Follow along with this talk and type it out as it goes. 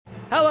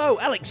Hello,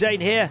 Alex Zane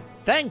here.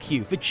 Thank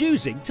you for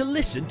choosing to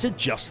listen to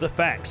Just the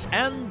Facts.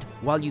 And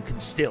while you can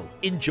still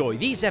enjoy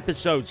these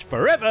episodes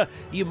forever,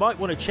 you might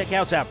want to check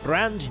out our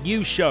brand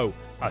new show,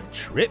 A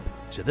Trip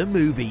to the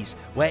Movies,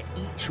 where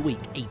each week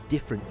a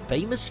different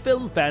famous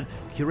film fan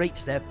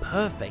curates their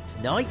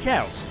perfect night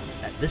out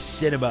at the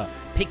cinema,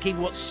 picking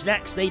what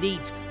snacks they'd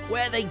eat,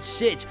 where they'd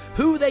sit,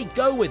 who they'd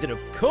go with, and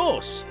of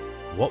course,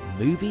 what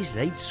movies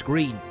they'd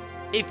screen.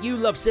 If you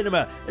love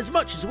cinema as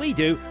much as we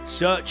do,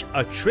 search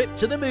A Trip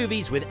to the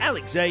Movies with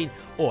Alex Zane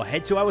or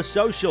head to our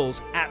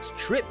socials at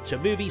Trip to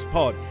Movies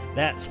Pod.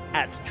 That's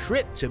at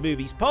Trip to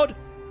Movies Pod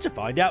to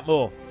find out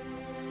more.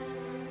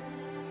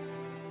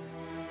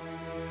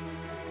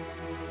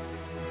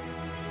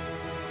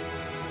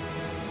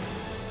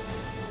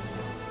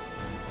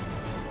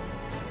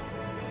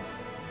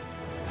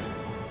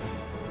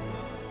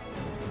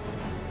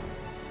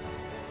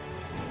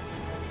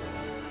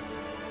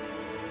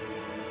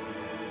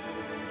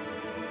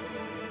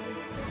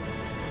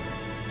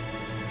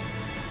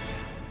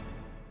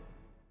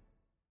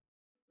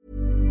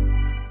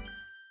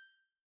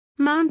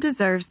 Mom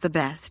deserves the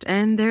best,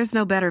 and there's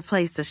no better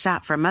place to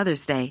shop for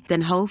Mother's Day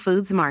than Whole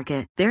Foods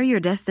Market. They're your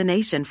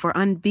destination for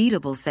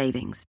unbeatable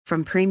savings,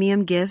 from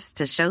premium gifts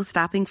to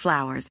show-stopping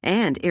flowers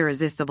and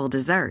irresistible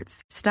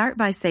desserts. Start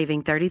by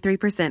saving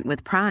 33%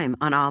 with Prime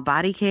on all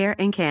body care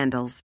and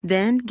candles.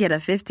 Then get a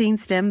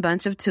 15-stem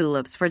bunch of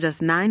tulips for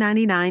just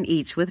 $9.99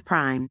 each with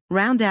Prime.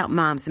 Round out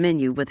Mom's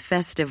menu with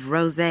festive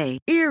rosé,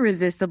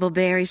 irresistible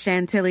berry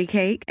chantilly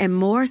cake, and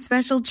more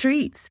special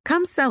treats.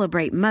 Come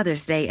celebrate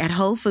Mother's Day at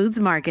Whole Foods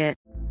Market.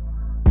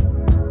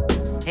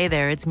 Hey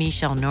there, it's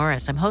Michelle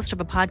Norris. I'm host of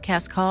a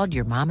podcast called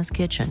Your Mama's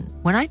Kitchen.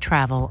 When I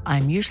travel,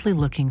 I'm usually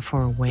looking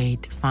for a way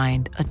to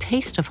find a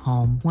taste of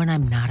home when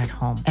I'm not at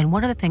home. And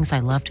one of the things I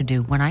love to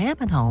do when I am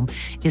at home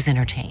is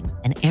entertain.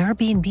 And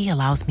Airbnb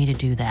allows me to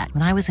do that.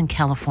 When I was in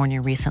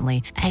California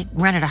recently, I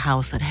rented a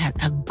house that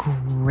had a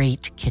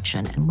great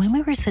kitchen. And when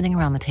we were sitting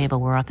around the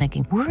table, we were all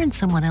thinking, we're in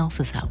someone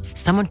else's house.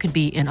 Someone could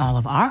be in all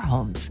of our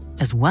homes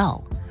as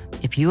well.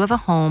 If you have a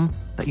home,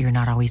 but you're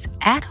not always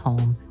at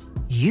home,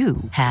 you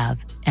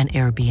have an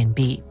Airbnb.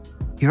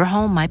 Your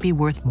home might be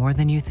worth more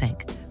than you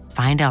think.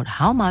 Find out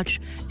how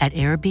much at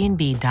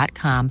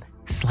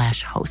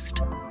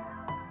airbnb.com/host.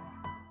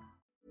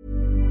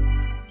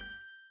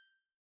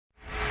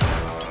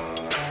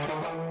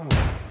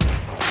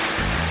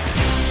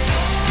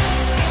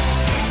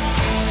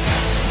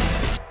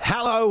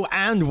 Hello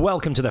and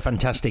welcome to the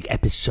fantastic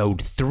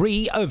episode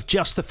 3 of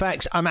Just the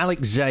Facts. I'm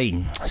Alex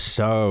Zane.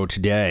 So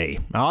today,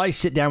 I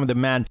sit down with a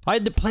man I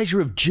had the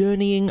pleasure of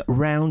journeying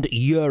around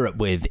Europe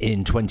with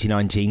in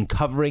 2019,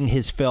 covering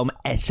his film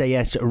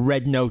SAS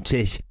Red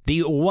Notice.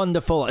 The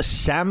wonderful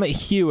Sam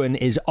Heughan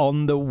is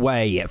on the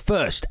way.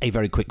 First, a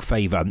very quick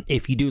favour.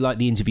 If you do like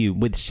the interview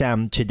with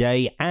Sam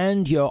today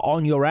and you're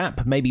on your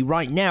app, maybe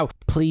right now,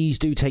 please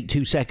do take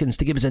 2 seconds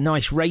to give us a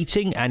nice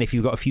rating. And if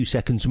you've got a few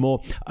seconds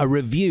more, a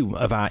review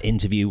of our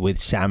interview with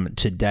Sam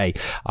today.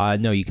 I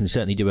know you can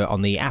certainly do it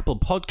on the Apple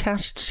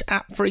Podcasts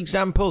app, for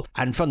example.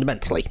 And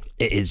fundamentally,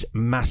 it is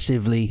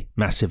massively,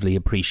 massively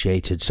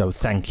appreciated. So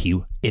thank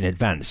you in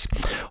advance.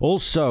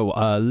 Also,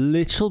 a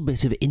little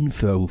bit of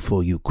info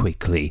for you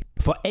quickly.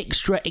 For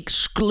extra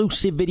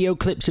exclusive video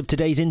clips of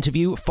today's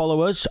interview,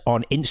 follow us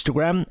on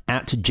Instagram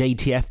at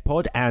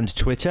JTFpod and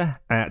Twitter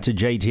at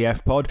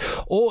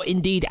JTFpod, or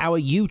indeed our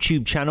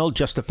YouTube channel,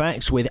 Just the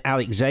Facts with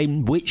Alex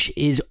Zane, which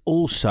is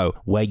also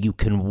where you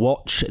can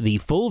watch the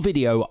full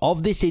video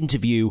of this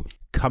interview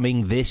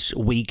coming this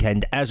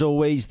weekend. As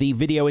always, the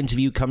video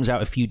interview comes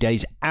out a few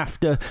days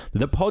after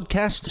the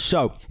podcast,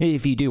 so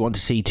if you do want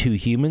to see two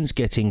humans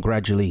getting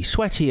gradually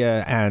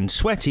sweatier and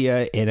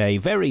sweatier in a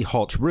very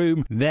hot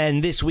room,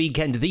 then this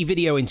weekend the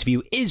video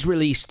interview is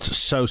released,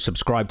 so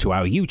subscribe to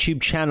our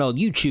YouTube channel,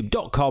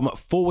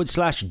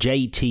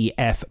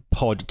 youtube.com/JTF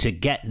pod to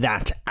get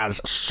that as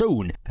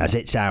soon as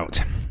it's out.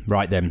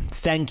 Right then,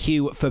 thank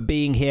you for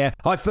being here.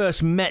 I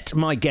first met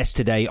my guest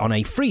today on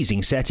a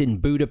freezing set in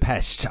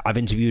Budapest. I've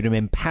interviewed him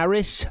in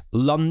Paris,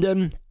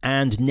 London,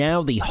 and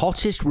now the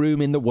hottest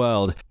room in the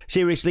world.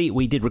 Seriously,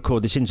 we did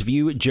record this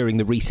interview during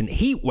the recent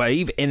heat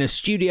wave in a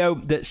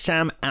studio that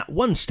Sam at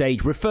one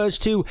stage refers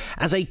to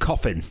as a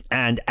coffin.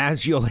 And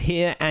as you'll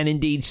hear and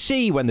indeed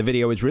see when the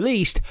video is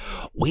released,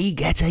 we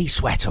get a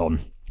sweat on.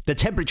 The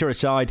temperature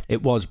aside,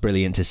 it was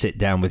brilliant to sit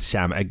down with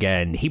Sam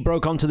again. He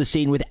broke onto the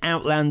scene with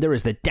Outlander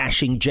as the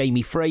dashing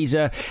Jamie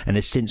Fraser and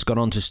has since gone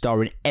on to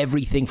star in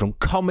everything from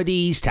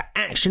comedies to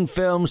action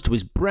films to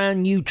his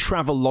brand new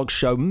travel log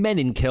show Men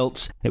in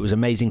Kilts. It was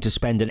amazing to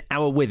spend an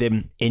hour with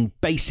him in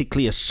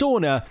basically a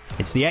sauna.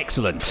 It's the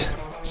excellent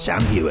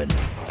Sam Heughan.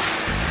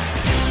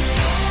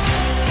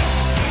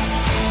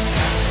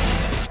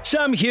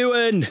 Sam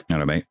Heughan!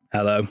 Hello, mate.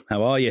 Hello,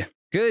 how are you?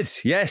 Good,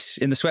 yes,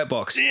 in the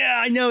sweatbox.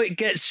 Yeah, I know it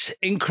gets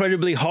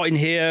incredibly hot in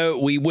here.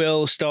 We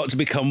will start to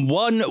become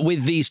one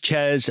with these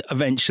chairs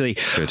eventually.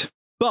 Good.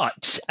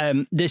 But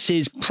this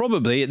is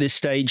probably, at this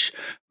stage,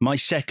 my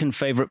second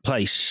favourite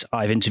place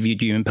I've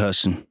interviewed you in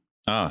person.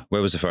 Ah,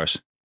 where was the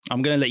first?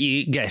 I'm going to let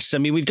you guess. I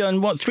mean, we've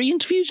done, 3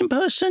 interviews in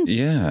person?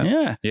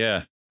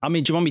 Yeah. I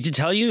mean, do you want me to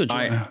tell you?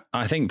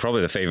 I think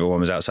probably the favourite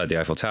one was outside the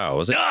Eiffel Tower,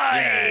 was it?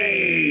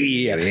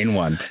 Yeah, in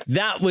one.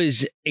 That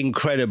was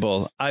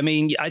incredible. I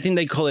mean, I think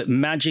they call it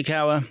magic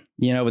hour,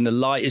 when the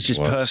light is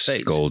just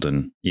perfect.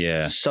 Golden.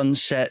 Yeah.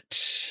 Sunset,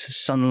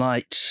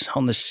 sunlight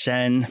on the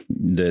Seine.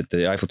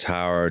 The Eiffel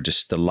Tower,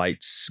 just the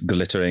lights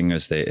glittering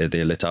as they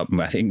lit up.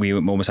 I think we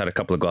almost had a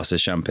couple of glasses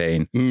of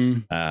champagne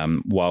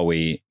while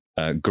we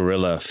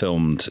guerrilla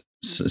filmed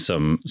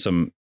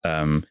some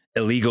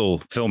illegal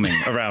filming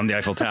around the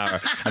Eiffel Tower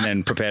and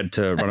then prepared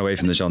to run away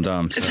from the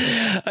gendarmes.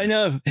 So. I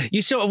know.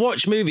 You sort of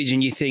watch movies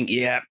and you think,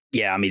 yeah,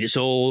 I mean, it's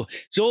all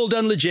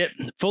done legit,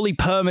 fully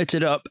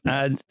permitted up.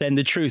 And then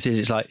the truth is,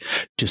 it's like,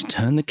 just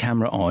turn the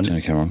camera on. Turn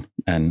the camera on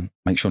and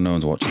make sure no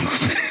one's watching.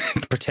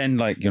 Pretend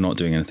like you're not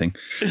doing anything.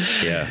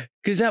 Yeah.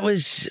 Because that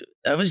was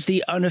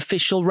the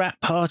unofficial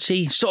rap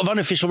party, sort of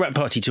unofficial rap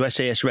party to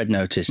SAS Red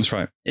Notice. That's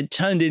right. It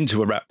turned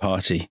into a rap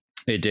party.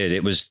 It did.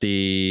 It was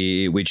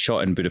we'd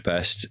shot in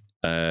Budapest,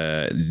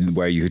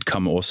 where you had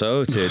come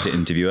also to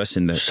interview us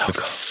in the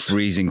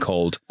freezing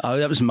cold. Oh,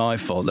 that was my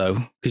fault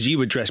though, because you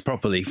were dressed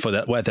properly for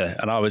that weather,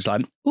 and I was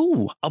like,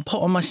 "Ooh, I'll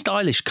put on my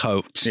stylish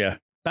coat." Yeah,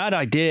 bad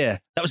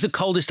idea. That was the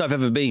coldest I've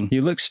ever been.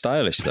 You look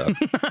stylish though.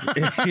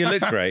 You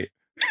look great.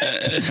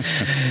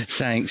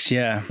 Thanks.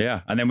 Yeah,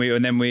 yeah. And then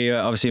we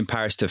obviously in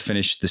Paris to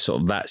finish the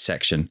sort of that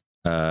section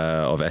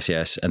of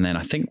SAS, and then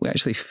I think we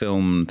actually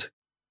filmed.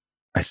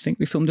 I think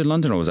we filmed in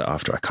London, or was that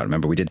after? I can't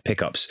remember. We did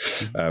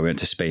pickups. We went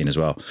to Spain as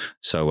well.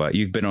 So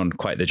you've been on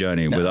quite the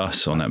journey with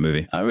us on that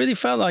movie. I really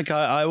felt like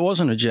I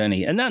was on a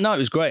journey. And that night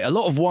was great. A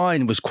lot of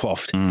wine was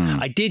quaffed.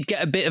 I did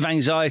get a bit of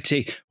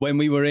anxiety when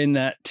we were in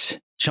that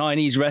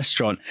Chinese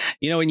restaurant.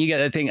 When you get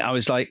that thing, I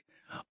was like,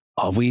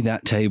 are we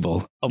that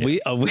table? Are we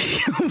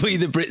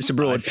the Brits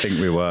abroad? I think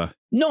we were.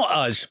 Not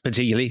us,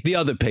 particularly, the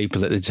other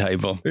people at the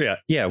table.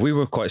 Yeah, we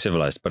were quite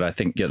civilized, but I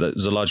think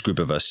there's a large group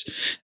of us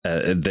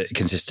that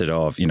consisted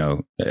of,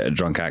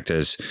 drunk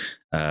actors,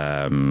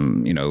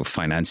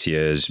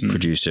 financiers,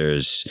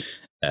 producers,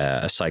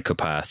 a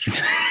psychopath,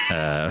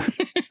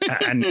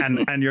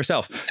 and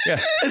yourself.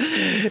 Yeah.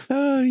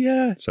 Oh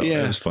yeah. So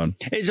it was fun.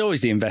 It's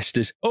always the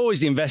investors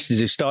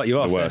who start you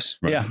off. The worst.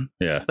 Right.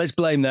 Yeah. Let's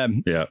blame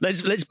them. Yeah.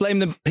 Let's blame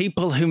the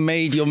people who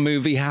made your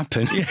movie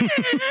happen.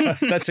 Yeah.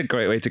 That's a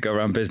great way to go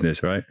around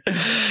business, right?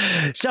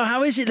 So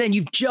how is it then?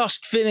 You've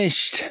just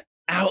finished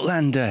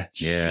Outlander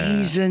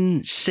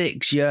season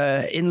 6.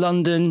 You're in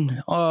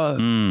London.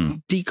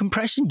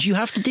 Decompressing. Do you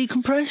have to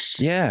decompress?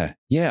 Yeah.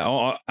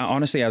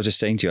 Honestly, I was just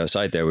saying to you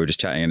outside there, we were just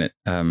chatting,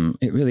 and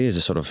it really is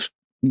a sort of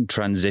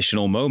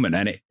transitional moment,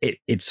 and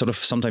it's sort of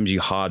sometimes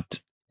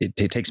it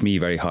takes me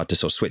very hard to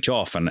sort of switch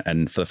off,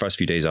 and for the first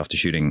few days after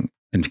shooting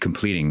and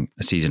completing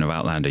a season of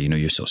Outlander,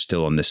 you're sort of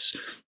still on this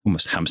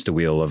almost hamster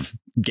wheel of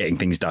getting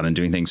things done and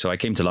doing things. So I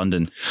came to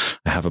London,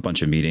 I have a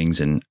bunch of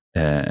meetings and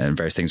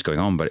various things going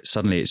on, but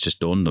suddenly it's just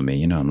dawned on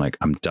me, I'm like,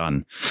 I'm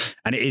done.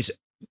 And it is,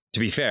 to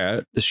be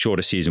fair, the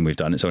shortest season we've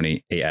done. It's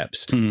only 8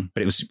 eps,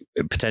 but it was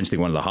potentially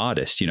one of the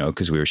hardest,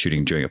 because we were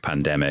shooting during a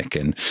pandemic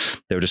and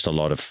there were just a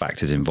lot of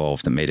factors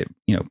involved that made it,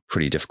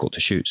 pretty difficult to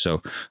shoot.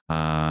 So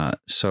I've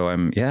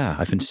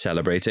been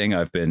celebrating.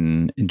 I've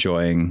been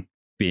enjoying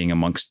being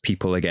amongst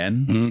people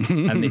again,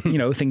 and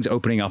things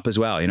opening up as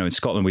well. In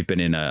Scotland we've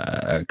been in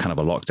a kind of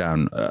a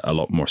lockdown, a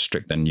lot more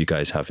strict than you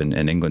guys have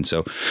in England.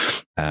 So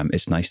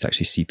it's nice to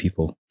actually see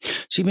people.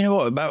 So you've been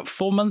about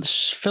 4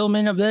 months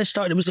filming up there?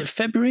 Was it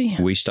February?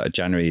 We started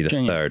January the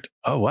 3rd.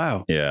 Oh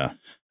wow! Yeah.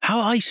 How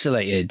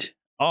isolated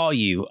are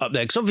you up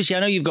there? Because obviously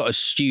I know you've got a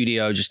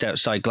studio just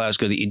outside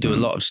Glasgow that you do a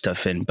lot of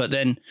stuff in, but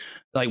then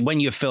like when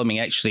you're filming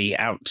actually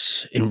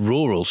out in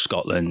rural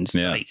Scotland,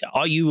 like,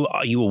 are you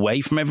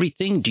away from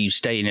everything? Do you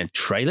stay in a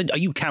trailer? Are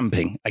you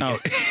camping?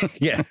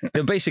 Yeah.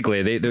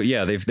 Basically, they've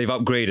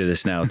upgraded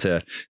us now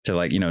to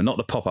like, not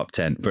the pop-up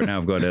tent, but now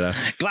I've got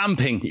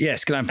glamping.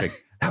 Yes, glamping.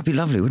 That'd be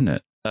lovely, wouldn't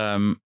it?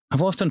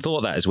 I've often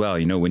thought that as well,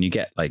 when you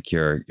get like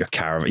your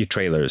caravan, your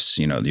trailers,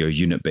 your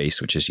unit base,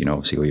 which is,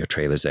 obviously all your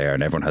trailers there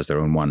and everyone has their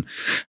own one.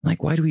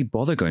 Like, why do we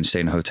bother going to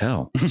stay in a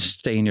hotel? Just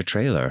stay in your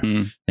trailer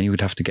and you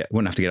wouldn't have to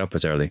get up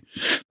as early.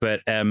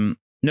 But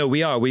no,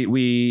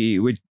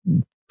 we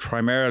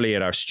primarily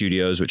at our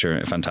studios, which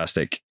are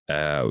fantastic,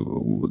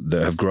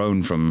 that have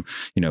grown from,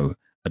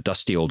 a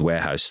dusty old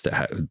warehouse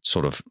that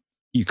sort of,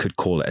 you could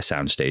call it a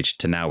soundstage,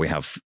 to now we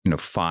have,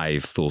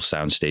 5 full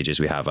sound stages.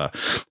 We have a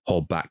whole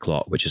back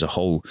lot, which is a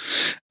whole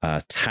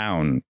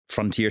town,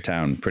 frontier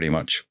town, pretty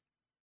much,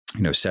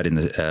 set in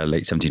the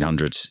late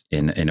 1700s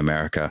in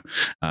America.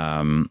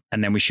 And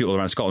then we shoot all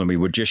around Scotland. We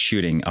were just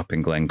shooting up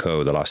in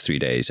Glencoe the last 3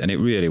 days, and it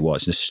really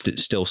was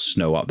still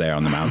snow up there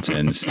on the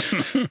mountains.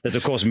 There's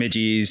of course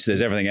midges,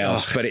 there's everything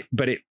else,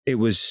 but it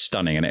was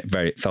stunning, and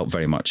it felt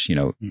very much,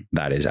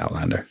 that is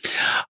Outlander.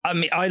 I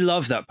mean, I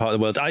love that part of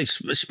the world. I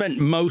spent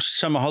most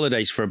summer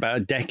holidays for about a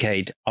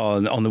decade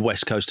on the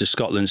west coast of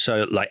Scotland.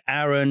 So like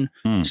Arran,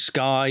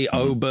 Skye,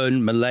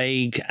 Oban,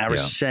 Mallaig,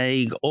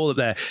 Arisaig, all of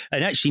there.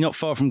 And actually not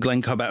far from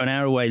Glencoe, about an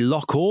hour away,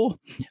 Loch Awe.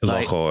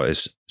 Loch Awe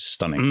is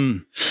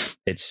stunning.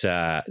 It's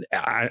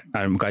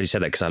I'm glad you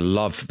said that, because I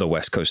love the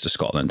west coast of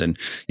Scotland. And,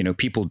 you know,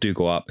 people do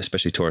go up,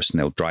 especially tourists, and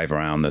they'll drive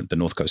around the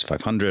North Coast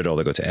 500, or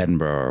they go to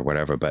Edinburgh or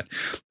whatever. But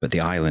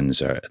the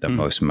islands are the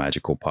most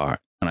magical part.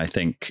 And I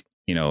think,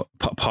 you know,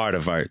 part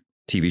of our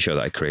TV show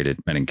that I created,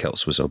 Men in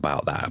Kilts, was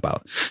about that,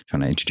 about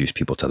trying to introduce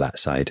people to that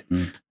side.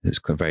 It's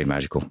very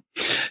magical.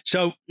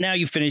 So now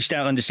you've finished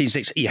Outlander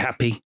season 6. Are you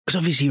happy? Because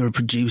obviously you're a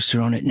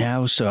producer on it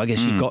now, so I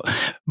guess you've got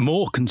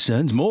more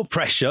concerns, more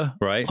pressure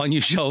on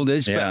your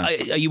shoulders. Yeah.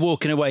 But are you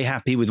walking away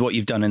happy with what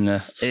you've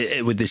done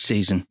with this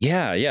season?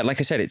 Yeah. Like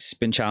I said, it's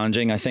been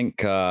challenging. I think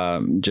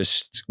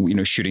just, you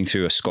know, shooting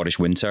through a Scottish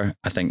winter.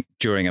 I think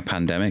during a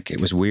pandemic, it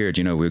was weird.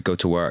 You know, we would go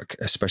to work,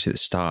 especially at the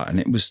start,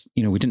 and it was,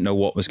 you know, we didn't know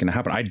what was going to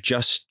happen. I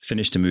just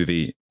finished a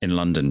movie in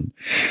London,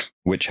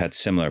 which had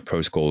similar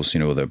protocols, you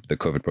know, the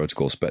COVID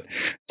protocols, but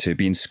to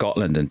be in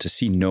Scotland and to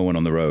see no one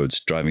on the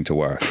roads driving to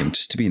work, and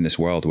just to be in this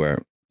world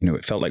where, you know,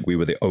 it felt like we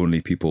were the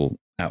only people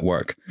at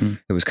work.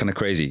 It was kind of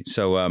crazy.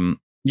 So,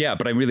 yeah,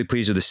 but I'm really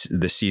pleased with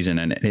this season.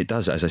 And it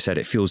does, as I said,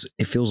 it feels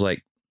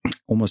like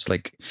almost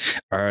like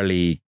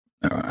early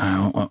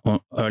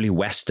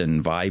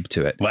Western vibe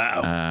to it.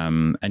 Wow.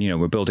 And, you know,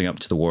 we're building up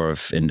to the War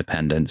of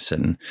Independence,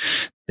 and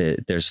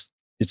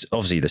it's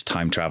obviously there's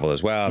time travel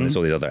as well, and there's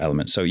all these other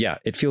elements. So yeah,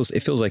 it feels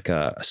like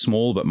a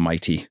small but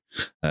mighty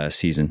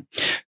season.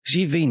 Because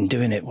you've been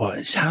doing it,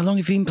 how long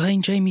have you been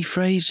playing Jamie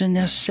Fraser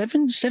now?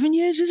 7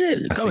 years, is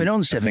it? Going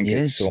on 7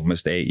 years. It's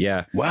almost 8,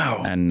 yeah.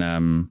 Wow.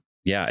 And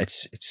yeah,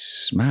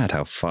 it's mad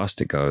how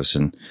fast it goes.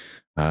 And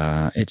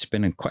it's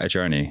been quite a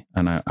journey.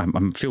 And I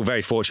feel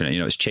very fortunate. You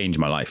know, it's changed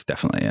my life,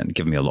 definitely, and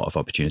given me a lot of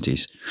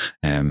opportunities.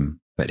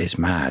 But it's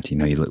mad, you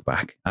know, you look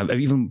back. I've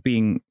even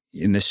been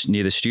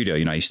near the studio,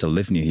 you know, I used to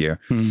live near here,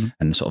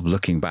 and sort of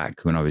looking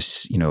back when I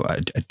was, you know,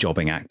 a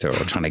jobbing actor or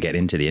trying to get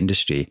into the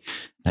industry,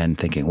 and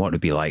thinking what it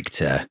would be like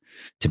to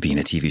be in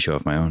a TV show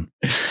of my own.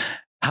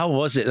 How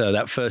was it though,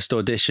 that first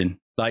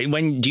audition? Like,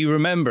 do you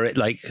remember it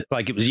like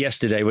it was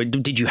yesterday?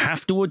 Did you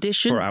have to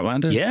audition for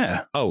Outlander?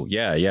 Yeah. Oh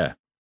yeah.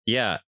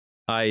 So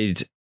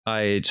I'd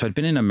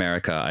been in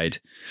America. I'd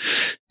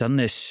done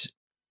this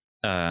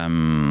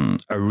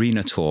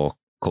arena tour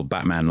called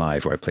Batman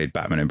Live, where I played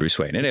Batman and Bruce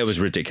Wayne, and it was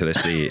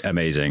ridiculously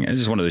amazing. It's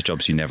just one of those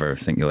jobs you never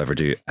think you'll ever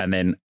do. And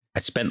then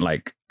I'd spent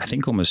like, I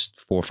think almost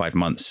 4 or 5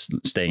 months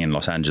staying in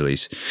Los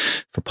Angeles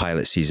for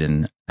pilot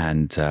season,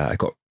 and I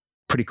got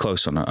pretty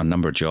close on a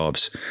number of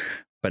jobs,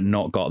 but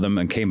not got them,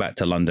 and came back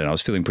to London. I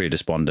was feeling pretty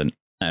despondent,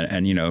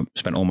 and you know,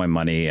 spent all my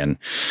money, and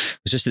it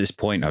was just at this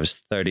point, I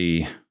was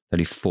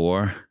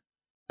 34,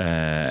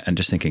 and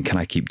just thinking, can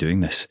I keep doing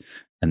this?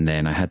 And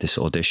then I had this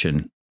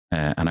audition.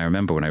 And I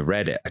remember when I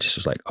read it, I just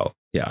was like, oh,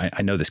 yeah,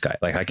 I know this guy.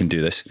 Like, I can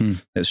do this.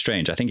 It was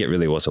strange. I think it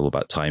really was all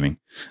about timing.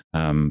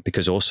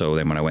 Because also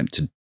then when I went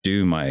to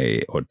do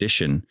my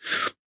audition,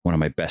 one of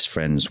my best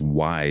friend's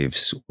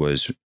wives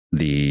was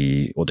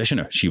the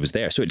auditioner. She was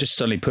there. So it just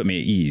suddenly put me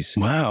at ease.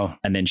 Wow.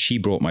 And then she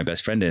brought my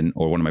best friend in,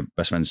 or one of my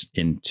best friends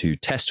in, to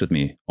test with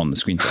me on the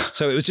screen test.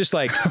 So it was just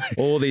like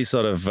all these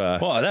sort of...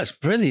 wow, that's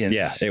brilliant.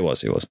 Yeah, it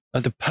was.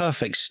 Like the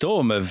perfect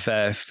storm of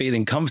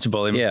feeling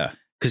comfortable. Yeah.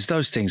 Because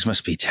those things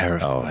must be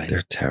terrifying. Oh,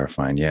 they're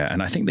terrifying, yeah.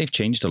 And I think they've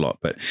changed a lot.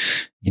 But,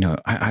 you know,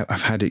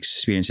 I've had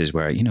experiences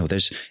where, you know,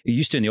 it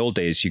used to in the old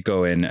days, you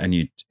go in and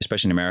you,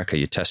 especially in America,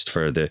 you test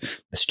for the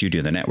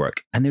studio, the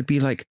network, and there'd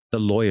be like, the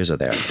lawyers are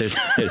there.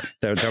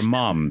 Their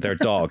mom, their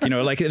dog, you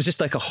know, like it was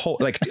just like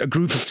a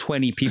group of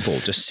 20 people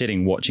just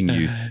sitting watching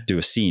you do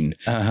a scene.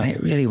 And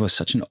it really was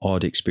such an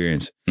odd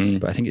experience.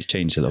 But I think it's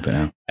changed a little bit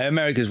now.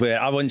 America's weird.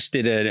 I once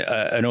did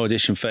an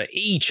audition for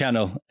E!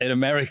 Channel in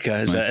America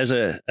as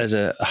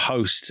a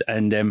host,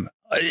 and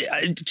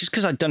just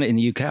because I'd done it in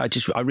the UK,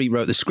 I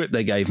rewrote the script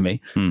they gave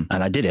me, and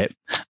I did it.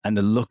 And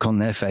the look on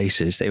their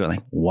faces, they were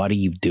like, "What are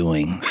you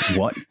doing?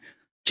 What?"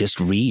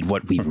 Just read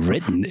what we've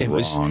written. It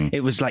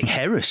was like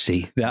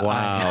heresy.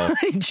 Wow.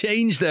 I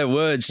changed their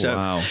words.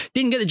 So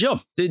didn't get the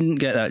job. Didn't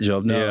get that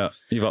job. No. Yeah.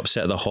 You've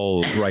upset the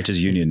whole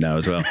writers' union now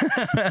as well.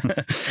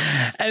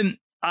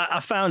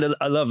 I found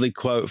a lovely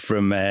quote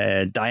from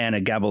Diana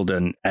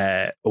Gabaldon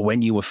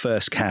when you were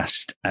first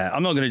cast.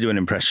 I'm not going to do an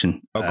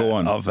impression. Go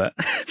on. Of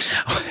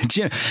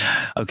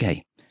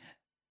okay.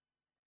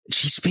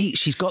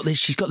 She's got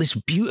this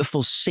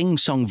beautiful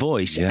sing-song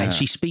voice, and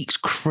she speaks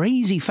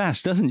crazy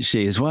fast, doesn't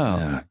she, as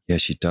well? Yeah,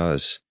 she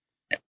does.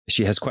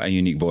 She has quite a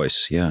unique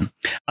voice, yeah.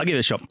 I'll give it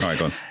a shot. All right,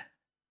 go on.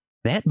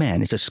 That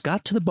man is a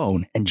Scot to the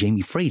bone and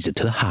Jamie Fraser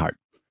to the heart.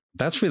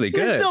 That's really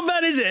good. It's not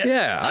bad, is it?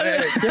 Yeah.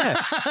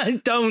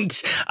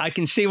 I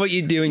can see what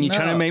you're doing. You're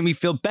trying to make me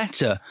feel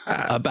better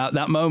about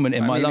that moment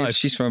in my life.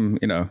 She's from,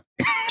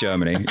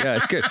 Germany. Yeah,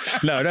 it's good.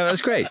 No,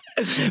 that's great.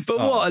 But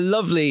what a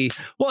lovely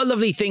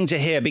thing to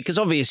hear, because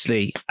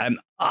obviously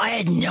I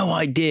had no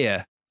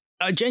idea.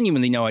 I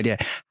genuinely no idea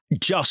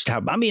just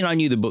how, I mean, I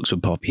knew the books were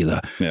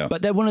popular,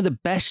 but they're one of the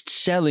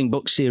best-selling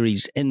book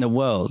series in the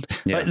world.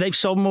 Yeah. They've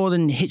sold more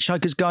than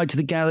Hitchhiker's Guide to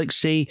the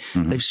Galaxy.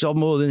 They've sold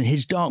more than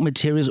His Dark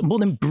Materials, more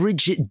than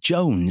Bridget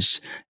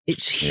Jones.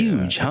 It's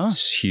huge, huh?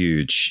 It's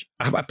huge.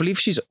 I believe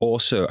she's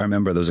also, I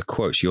remember there was a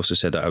quote, she also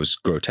said that I was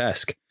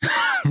grotesque.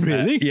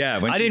 Really? Yeah.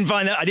 I didn't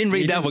find that. I didn't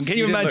read that one. Can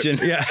you imagine?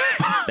 Yeah.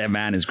 That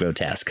man is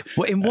grotesque.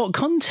 Well, in what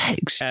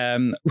context?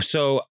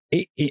 So,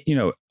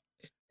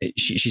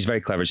 she's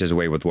very clever. She has a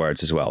way with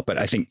words as well. But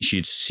I think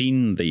she'd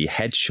seen the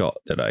headshot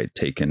that I'd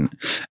taken,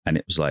 and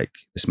it was like,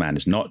 this man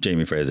is not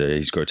Jamie Fraser.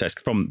 He's grotesque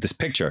from this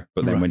picture.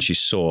 But then when she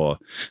saw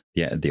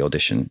the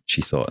audition,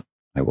 she thought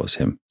I was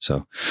him.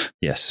 So,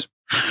 yes.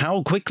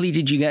 How quickly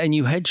did you get a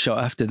new headshot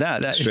after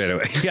that? Straight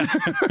away. Yeah.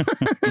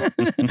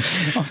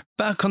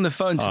 Back on the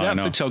phone to that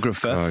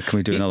photographer. Can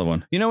we do another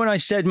one? You know when I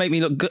said make me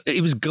look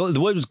good,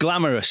 the word was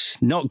glamorous,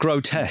 not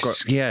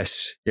grotesque.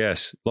 Yes.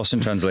 Lost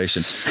in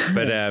translation.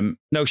 But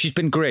no, she's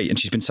been great, and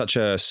she's been such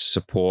a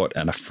support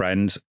and a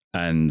friend.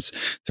 And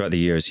throughout the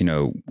years,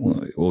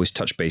 always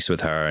touch base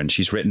with her, and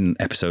she's written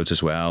episodes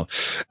as well.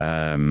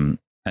 And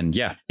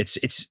yeah, it's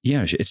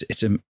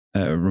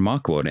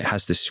remarkable, and it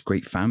has this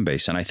great fan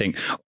base. And I think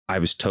I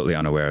was totally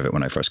unaware of it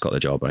when I first got the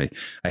job.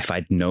 If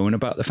I'd known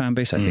about the fan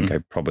base, I think I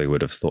probably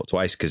would have thought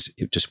twice, because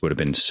it just would have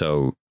been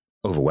so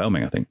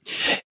overwhelming, I think.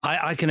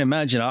 I can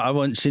imagine. I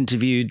once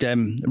interviewed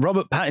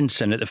Robert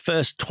Pattinson at the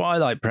first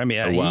Twilight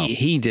premiere. Oh, wow.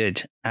 He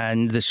did,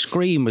 and the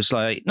scream was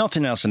like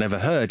nothing else I'd ever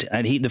heard.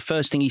 And the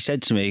first thing he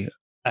said to me,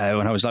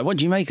 when I was like, what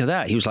do you make of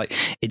that? He was like,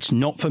 it's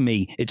not for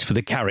me, it's for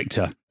the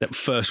character. That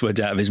first word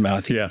out of his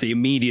mouth. Yeah. The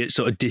immediate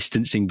sort of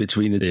distancing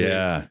between the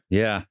two.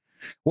 Yeah.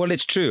 Well,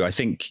 it's true. I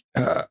think,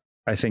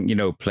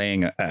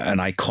 playing an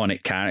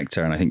iconic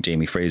character, and I think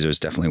Jamie Fraser is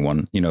definitely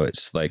one,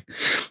 it's like,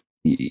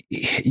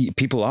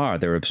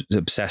 they're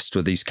obsessed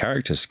with these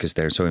characters because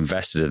they're so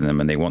invested in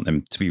them, and they want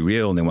them to be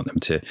real, and they want them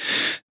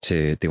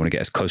they want to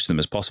get as close to them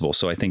as possible.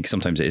 So I think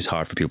sometimes it is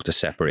hard for people to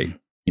separate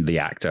the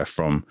actor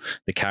from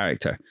the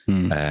character.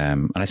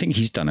 And I think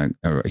he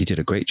did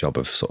a great job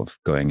of sort of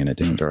going in a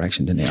different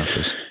direction, didn't he,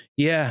 afterwards?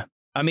 Yeah.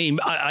 I mean,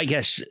 I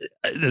guess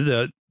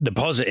the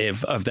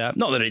positive of that,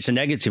 not that it's a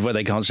negative where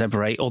they can't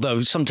separate,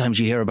 although sometimes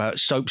you hear about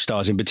soap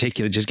stars in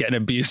particular just getting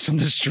abused on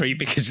the street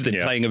because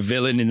they're playing a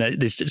villain in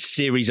this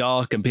series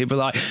arc, and people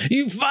are like,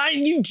 you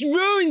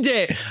ruined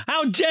it.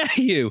 How dare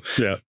you?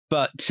 Yeah.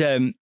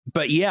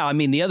 But yeah, I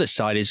mean, the other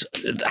side is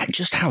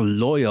just how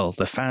loyal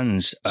the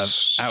fans of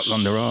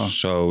Outlander are.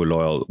 So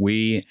loyal.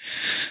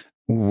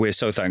 We're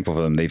so thankful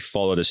for them. They've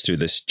followed us through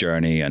this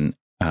journey, and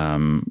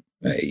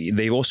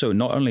they also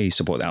not only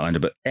support Outlander,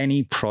 but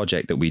any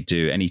project that we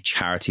do, any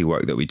charity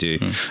work that we do,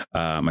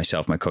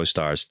 myself, my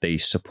co-stars, they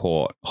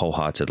support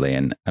wholeheartedly.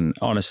 And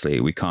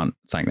honestly, we can't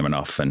thank them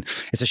enough. And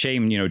it's a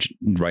shame,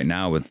 right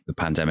now with the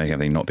pandemic and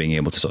everything, not being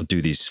able to sort of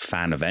do these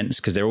fan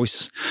events, because they're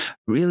always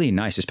really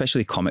nice,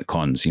 especially Comic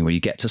Cons, where you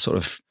get to sort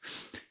of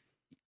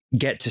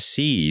get to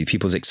see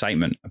people's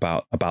excitement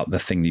about the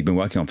thing that you've been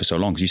working on for so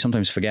long. Because you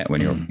sometimes forget when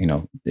you're,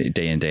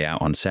 day in, day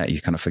out on set, you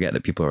kind of forget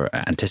that people are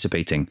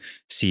anticipating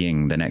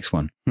seeing the next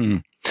one.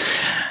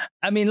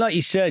 I mean, like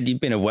you said, you've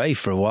been away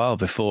for a while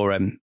before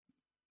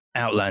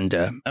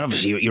Outlander. And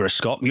obviously you're a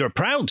Scot. You're a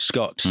proud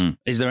Scot.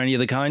 Is there any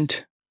other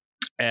kind?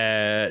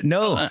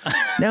 No.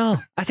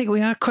 I think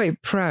we are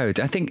quite proud.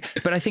 I think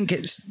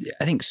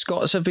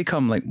Scots have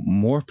become like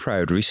more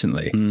proud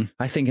recently.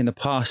 I think in the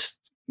past,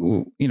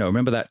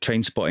 remember that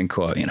Train Spotting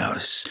quote,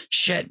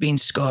 shit being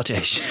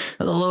Scottish,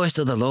 the lowest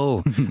of the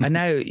low. And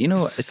now,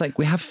 it's like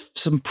we have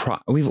some pride.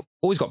 We've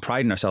always got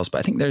pride in ourselves, but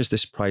I think there's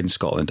this pride in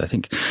Scotland. I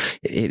think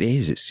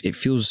it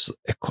feels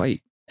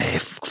quite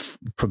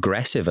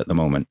progressive at the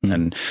moment.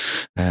 And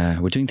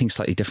we're doing things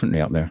slightly differently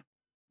up there.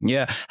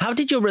 Yeah. How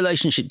did your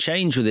relationship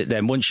change with it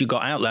then once you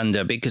got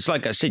Outlander? Because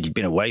like I said, you've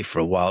been away for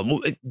a while.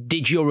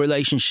 Did your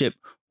relationship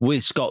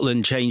with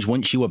Scotland change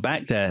once you were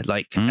back there,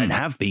 and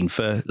have been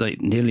for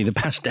nearly the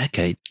past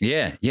decade?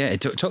 Yeah, it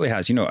totally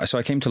has. So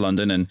I came to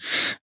London, and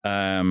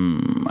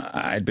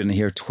I'd been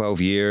here 12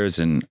 years,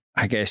 and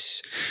I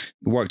guess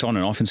worked on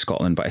and off in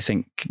Scotland. But I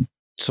think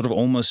sort of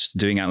almost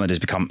doing Outlander has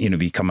become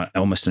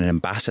almost an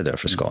ambassador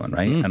for Scotland,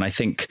 right? And I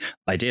think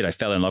I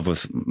fell in love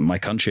with my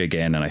country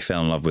again, and I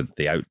fell in love with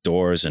the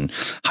outdoors and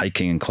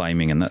hiking and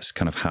climbing, and that's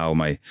kind of how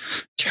my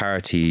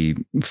charity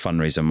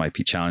fundraiser, My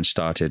Peak Challenge,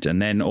 started.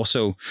 And then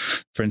also,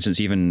 for instance,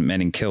 even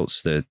Men in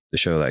Kilts, the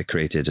show that I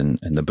created, and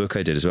the book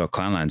I did as well,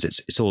 Clanlands,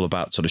 it's all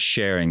about sort of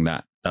sharing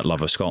that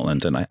love of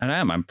Scotland, and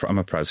I'm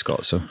a proud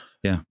Scot, so.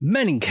 Yeah.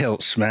 Men in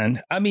Kilts,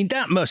 man. I mean,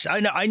 that must,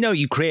 I know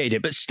you created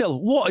it, but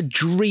still, what a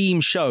dream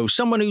show.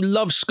 Someone who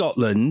loves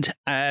Scotland,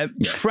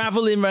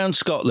 traveling around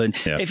Scotland.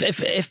 Yeah.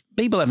 If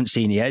people haven't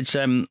seen it yet,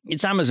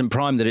 it's Amazon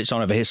Prime that it's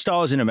on over here.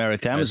 Stars in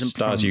America, Amazon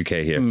Stars Prime.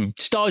 UK here.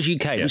 Stars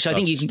UK, which I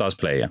think you can. Stars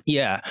Play, yeah.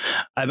 Yeah.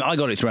 I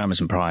got it through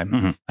Amazon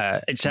Prime.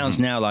 It sounds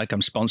now like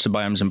I'm sponsored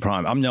by Amazon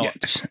Prime. I'm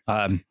not.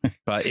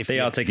 But if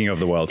they are taking over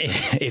the world.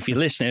 If you're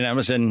listening,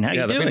 Amazon, how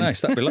you doing? That'd be nice.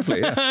 That'd be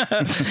lovely, yeah.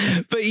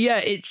 But yeah,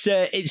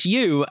 it's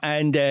you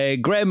And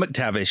Graham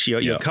McTavish,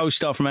 your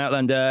co-star from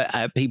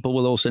Outlander. People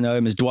will also know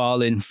him as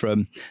Dwalin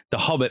from the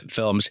Hobbit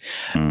films.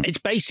 It's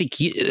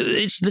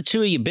it's the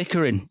two of you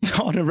bickering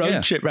on a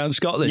road trip around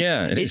Scotland.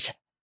 Yeah, it's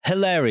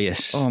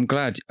hilarious. Oh, I'm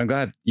glad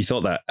you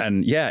thought that.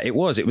 And yeah, it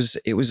was.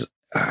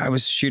 I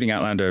was shooting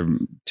Outlander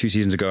 2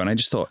 seasons ago, and I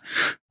just thought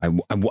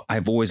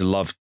I've always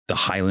loved the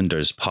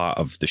Highlanders part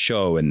of the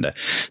show and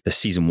the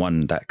season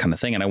 1, that kind of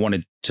thing. And I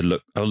wanted to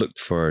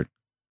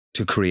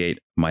to create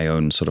my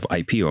own sort of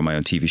IP or my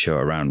own TV show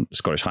around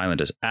Scottish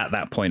Highlanders. At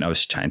that point, I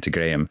was chatting to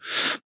Graham,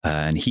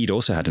 and he'd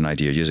also had an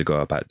idea years ago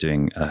about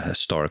doing a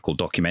historical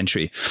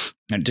documentary.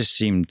 And it just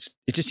seemed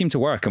to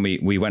work. And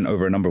we went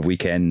over a number of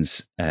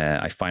weekends.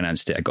 I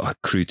financed it. I got a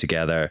crew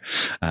together.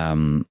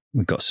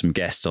 We got some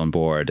guests on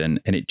board, and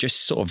it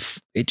just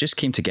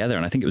came together.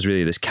 And I think it was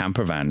really this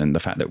camper van and the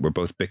fact that we're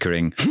both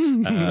bickering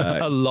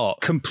a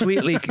lot,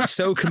 completely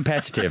so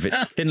competitive.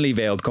 It's thinly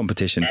veiled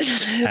competition,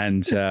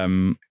 and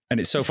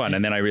it's so fun.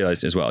 And then I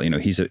realized as well,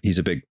 he's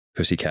a big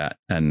pussycat,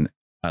 and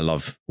I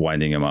love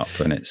winding him up,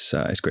 and it's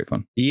great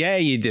fun. Yeah,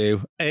 you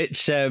do.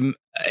 It's which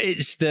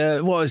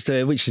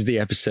is the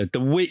episode? The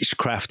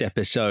witchcraft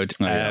episode.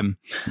 Oh, yeah.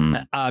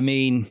 I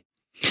mean,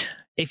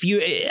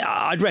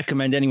 I'd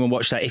recommend anyone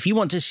watch that. If you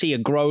want to see a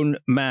grown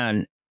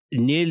man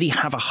nearly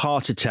have a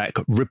heart attack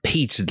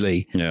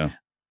repeatedly. Yeah.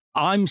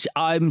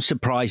 I'm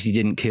surprised he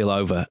didn't keel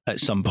over at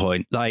some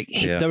point. Like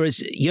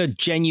you're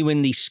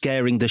genuinely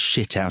scaring the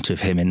shit out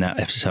of him in that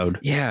episode.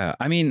 Yeah.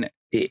 I mean,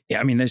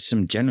 there's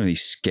some generally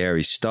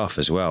scary stuff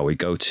as well. We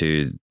go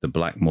to the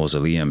Black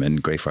Mausoleum in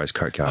Greyfriars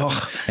Kirkyard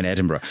in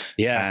Edinburgh.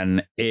 Yeah.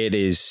 And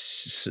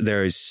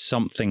there is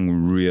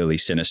something really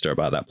sinister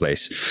about that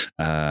place.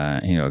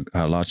 A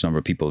large number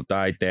of people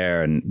died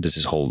there, and there's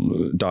this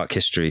whole dark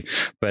history.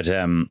 But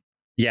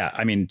yeah,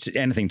 I mean,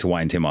 anything to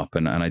wind him up.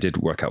 And I did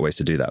work out ways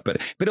to do that.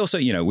 But also,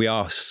 we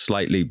are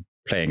slightly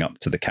playing up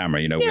to the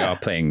camera. We are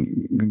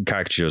playing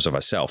caricatures of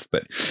ourselves.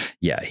 But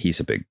yeah, he's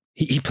a big...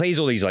 He plays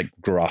all these like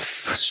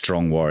gruff,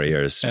 strong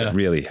warriors, but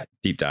really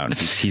deep down,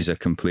 he's a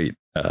complete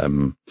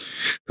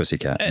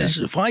pussycat.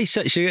 It's why he's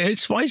such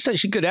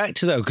a good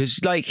actor though,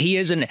 because like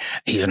he's an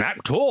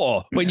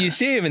actor. When you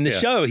see him in the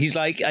show, he's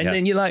like, and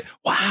then you're like,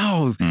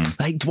 wow,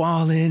 like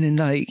Dwalin and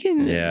like,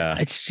 and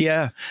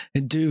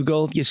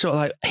Dougal. You're sort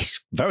of like,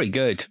 he's very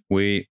good.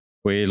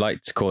 We like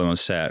to call him on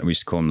set. We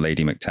used to call him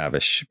Lady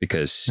McTavish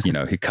because,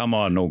 he'd come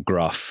on all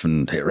gruff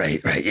and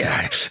right,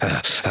 yeah.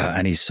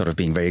 And he's sort of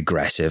being very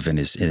aggressive in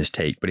his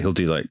take, but he'll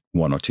do like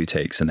 1 or 2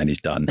 takes and then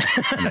he's done.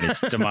 And then he's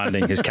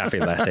demanding his cafe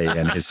latte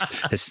and his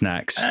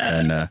snacks.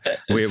 And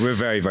we're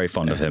very, very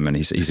fond of him, and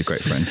he's a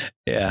great friend.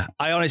 Yeah.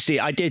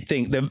 I did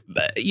think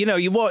that,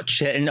 you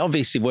watch it, and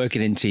obviously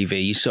working in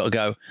TV, you sort of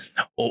go,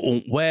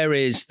 where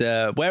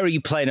are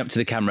you playing up to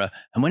the camera?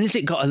 And when has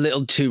it got a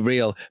little too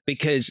real?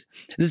 Because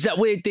there's that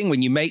weird thing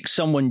when you make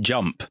someone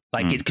jump,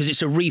 like because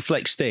it's a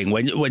reflex thing.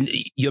 When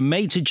you're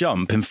made to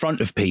jump in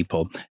front of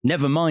people,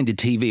 never mind a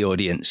TV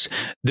audience,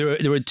 there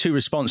are 2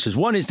 responses.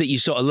 One is that you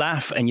sort of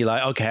laugh and you're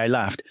like, okay, I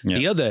laughed. Yeah.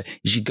 The other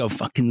is you go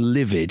fucking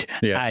livid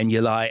and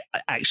you're like,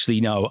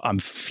 actually, no, I'm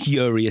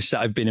furious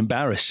that I've been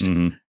embarrassed.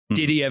 Mm-hmm.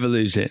 Did he ever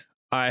lose it?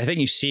 I think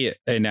you see it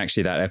in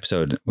actually that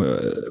episode,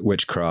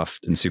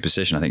 Witchcraft and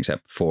Superstition, I think it's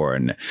episode 4,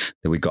 and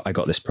I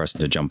got this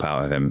person to jump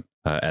out of him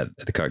at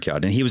the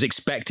Kirkyard, and he was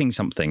expecting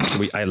something.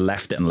 So I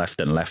left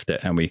it,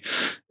 and we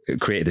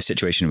created the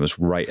situation. It was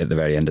right at the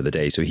very end of the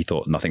day, so he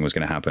thought nothing was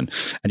going to happen.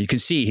 And you can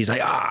see he's like,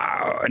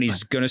 and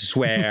he's going to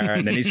swear,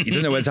 and then he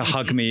doesn't know whether to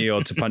hug me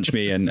or to punch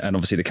me, and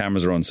obviously the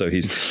cameras are on, so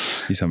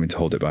he's having to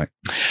hold it back.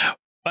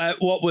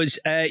 What was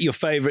your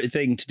favourite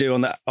thing to do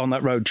on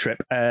that road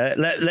trip?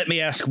 Let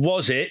me ask,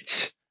 was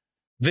it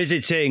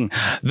visiting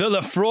the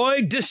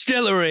Lefroy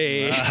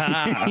Distillery?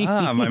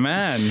 My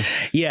man.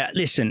 Yeah,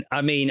 listen,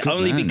 I mean, good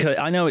only man. Because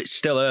I know it's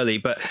still early,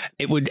 but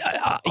it would.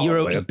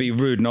 It'd be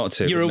rude not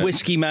to. You're a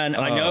whiskey man.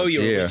 I know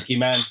you're a whiskey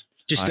man.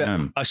 Just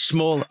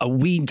a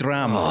wee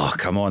dram. Oh,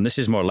 come on. This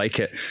is more like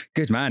it.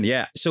 Good man.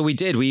 Yeah. So we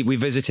did. We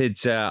visited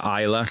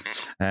Islay.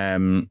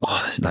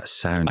 That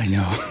sound. I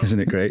know.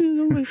 Isn't it great?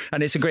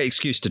 And it's a great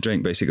excuse to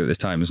drink basically at this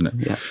time, isn't it?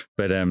 Yeah.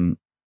 But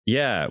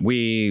yeah,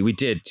 we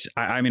did.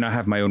 I mean, I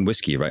have my own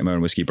whiskey, right? My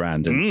own whiskey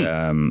brand.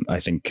 And I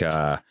think,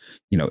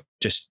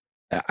 just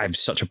I have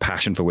such a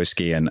passion for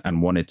whiskey and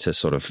wanted to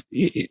sort of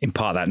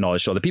impart that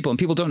knowledge to other people. And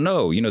people don't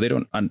know, they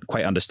don't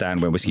quite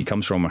understand where whiskey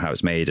comes from or how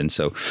it's made. And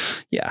so,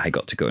 yeah, I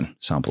got to go and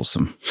sample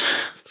some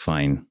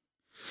fine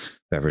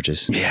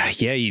beverages. Yeah,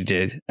 you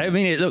did. I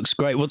mean, it looks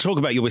great. We'll talk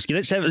about your whiskey.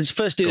 Let's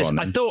first do this.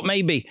 I thought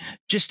maybe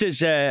just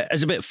as a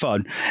bit of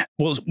fun,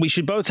 we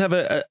should both have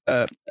a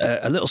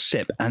little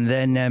sip and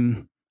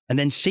then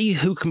see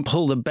who can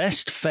pull the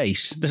best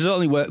face. This will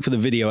only work for the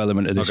video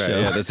element of this show.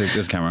 Yeah, there's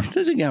a camera.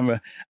 There's a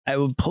camera. I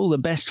will pull the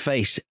best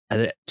face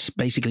that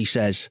basically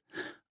says,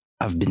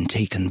 I've been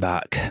taken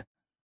back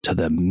to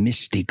the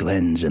misty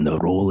glens and the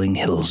rolling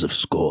hills of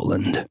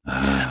Scotland.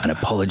 And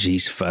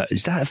apologies for...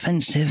 Is that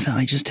offensive that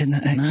I just did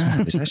that accent?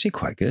 No, it's actually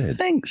quite good.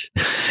 Thanks.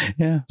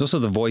 Yeah. Also,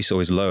 the voice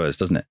always lowers,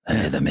 doesn't it?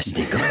 The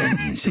misty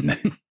glens.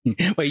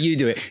 Wait, you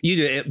do it. You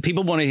do it.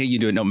 People want to hear you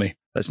do it, not me.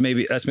 That's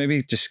maybe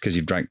just because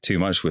you've drank too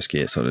much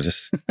whiskey. It sort of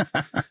just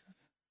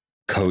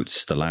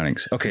coats the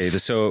larynx. Okay,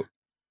 so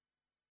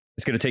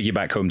it's going to take you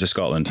back home to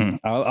Scotland.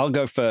 I'll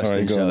go first. All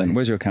right, go on.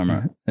 Where's your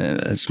camera?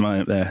 It's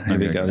mine up there. Here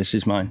we go. This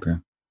is mine. Okay.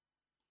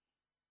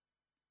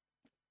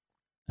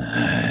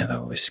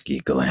 The whiskey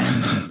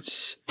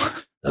glens,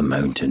 the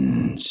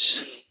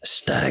mountains, a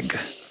stag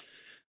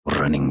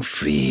running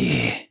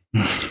free.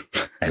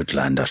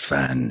 Outlander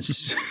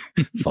fans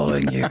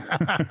following you.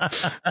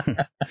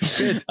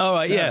 Good. All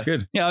right, yeah.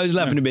 Good. Yeah, I was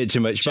laughing a bit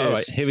too much. But all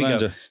right, here we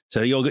go.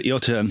 So your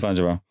turn.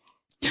 Slanger.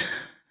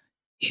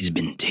 He's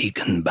been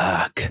taken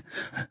back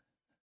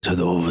to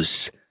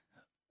those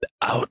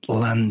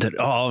Outlander.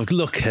 Oh,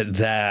 look at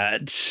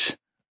that.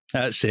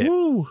 That's it.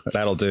 Woo.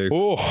 That'll do.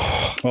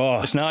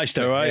 Oh, it's nice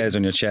though, right? Hairs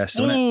on your chest,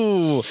 isn't it?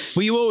 Oh,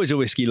 were you always a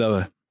whiskey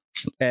lover?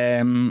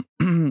 I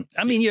mean,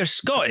 you're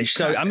Scottish,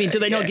 so I mean, do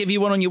they not give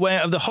you one on your way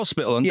out of the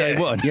hospital on day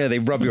one? Yeah, they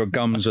rub your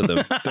gums with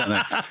them, don't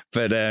they?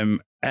 But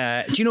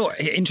do you know?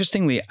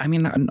 Interestingly, I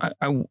mean,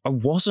 I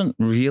wasn't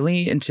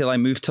really until I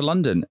moved to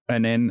London,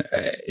 and then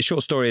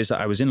short story is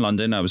that I was in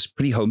London. I was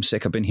pretty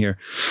homesick. I've been here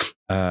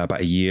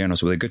about a year, and I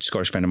was with a good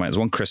Scottish friend of mine. It was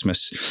one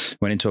Christmas.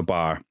 Went into a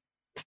bar,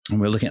 and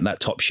we were looking at that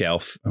top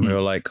shelf, and we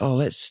were like, "Oh,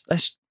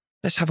 let's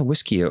have a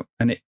whiskey,"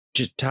 and it.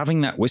 Just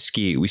having that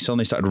whiskey, we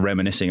suddenly started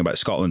reminiscing about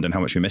Scotland and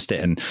how much we missed it.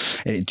 And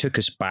it took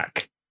us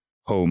back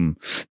home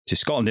to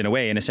Scotland in a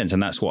way, in a sense.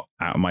 And that's what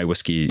my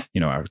whiskey,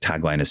 our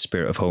tagline is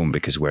Spirit of Home,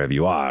 because wherever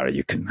you are,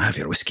 you can have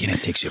your whiskey and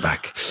it takes you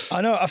back.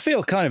 I know. I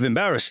feel kind of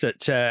embarrassed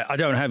that I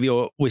don't have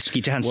your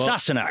whiskey to hand. Well,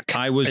 Sassenach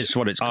is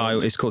what it's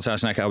called. It's called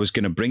Sassenach. I was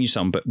going to bring you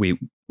some, but we've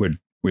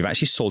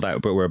actually sold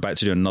out, but we're about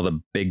to do another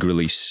big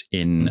release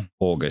in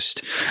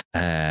August.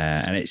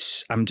 And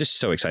I'm just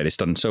so excited. It's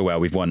done so well.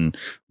 We've won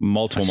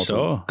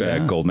multiple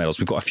gold medals.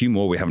 We've got a few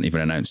more we haven't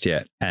even announced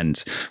yet.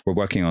 And we're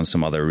working on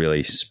some other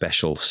really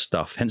special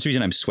stuff. Hence the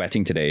reason I'm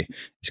sweating today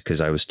is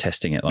because I was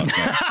testing it last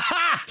night.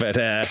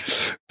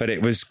 But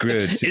it was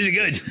good. Is it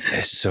good?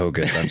 It's so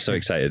good. I'm so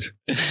excited.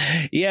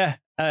 Yeah.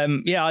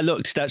 I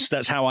looked.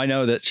 That's how I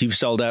know that you've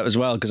sold out as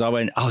well, because I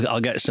went,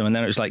 I'll get some, and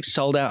then it was like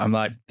sold out. I'm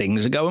like,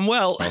 things are going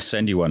well. I'll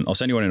send you one. I'll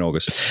send you one in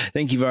August.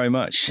 Thank you very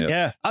much. Yep.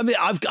 Yeah, I mean,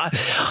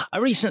 I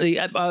recently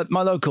at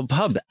my local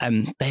pub,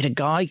 they had a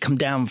guy come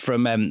down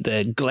from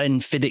the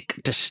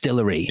Glenfiddich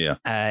distillery,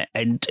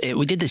 and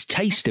we did this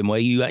tasting where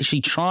you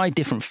actually try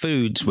different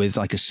foods with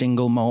like a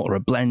single malt or a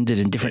blended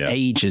and different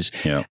ages,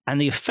 and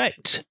the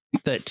effect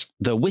that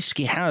the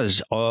whiskey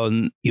has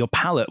on your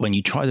palate when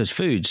you try those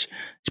foods,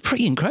 it's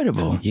pretty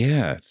incredible.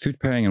 Yeah, food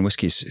pairing and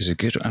whiskey is a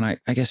good, and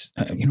I guess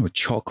with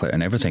chocolate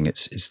and everything,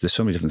 it's there's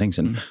so many different things.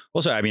 And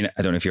also, I mean,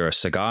 I don't know if you're a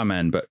cigar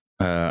man, but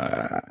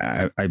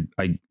I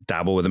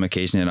dabble with them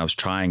occasionally, and I was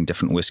trying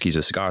different whiskeys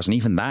with cigars, and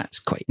even that's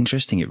quite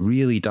interesting. It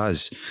really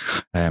does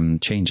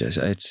change it.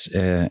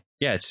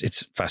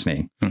 It's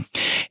fascinating.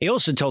 He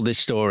also told this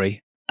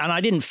story. And I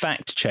didn't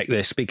fact check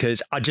this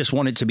because I just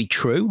want it to be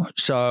true.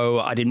 So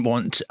I didn't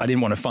want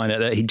to find out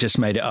that he just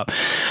made it up.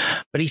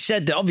 But he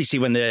said that obviously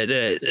when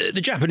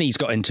the Japanese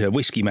got into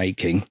whiskey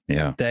making,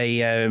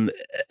 they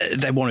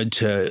wanted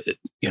to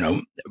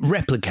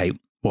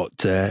replicate what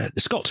the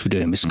Scots were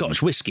doing with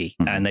Scotch whiskey.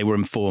 And they were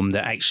informed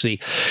that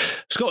actually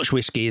Scotch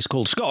whiskey is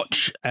called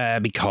Scotch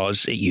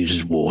because it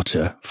uses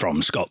water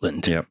from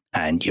Scotland.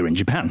 And you're in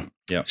Japan.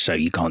 So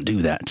you can't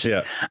do that.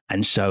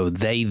 And so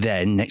they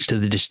then, next to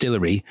the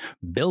distillery,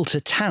 built a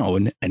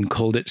town and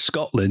called it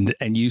Scotland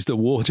and used the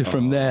water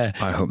from there.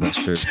 I hope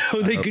that's true.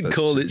 So they could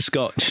call it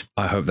Scotch.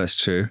 I hope that's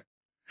true.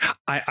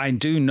 I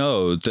do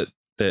know that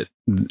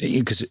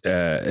because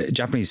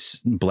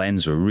Japanese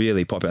blends were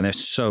really popular, and they're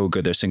so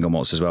good. They're single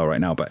malts as well right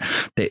now. But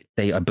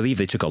I believe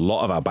they took a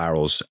lot of our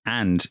barrels,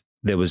 and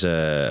there was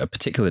a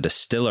particular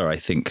distiller, I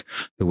think,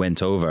 who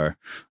went over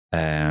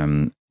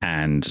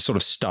and sort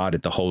of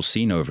started the whole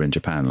scene over in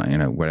Japan, like,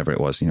 wherever it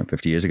was,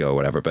 50 years ago or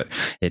whatever. But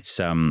it's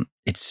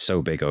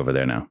so big over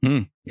there now.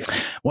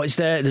 What is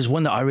there? There's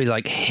one that I really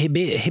like,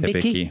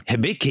 Hibiki.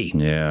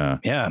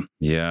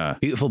 Yeah.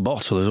 Beautiful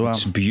bottle as well.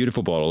 It's a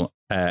beautiful bottle.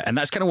 And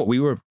that's kind of what we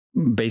were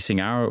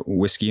basing our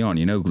whiskey on,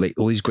 like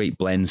all these great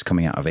blends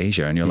coming out of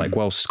Asia. And you're like,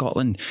 well,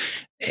 Scotland,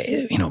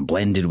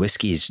 blended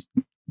whiskey is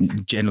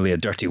generally a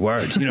dirty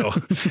word,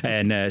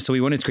 and so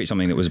we wanted to create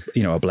something that was,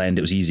 a blend.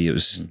 It was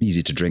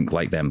easy to drink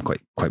like them,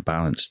 quite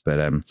balanced. But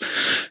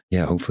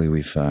hopefully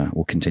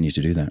we'll continue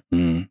to do that.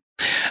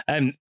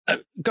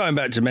 Going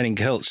back to Men in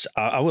Kilts,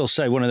 I will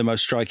say one of the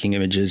most striking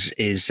images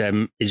is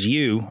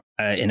you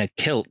in a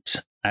kilt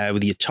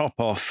with your top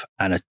off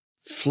and a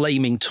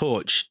flaming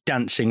torch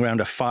dancing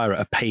around a fire at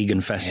a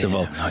pagan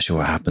festival. I'm not sure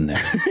what happened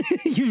there.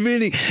 You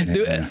really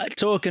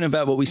talking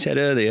about what we said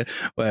earlier,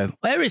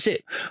 where is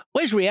it?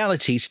 Where's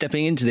reality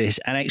stepping into this?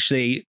 And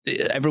actually,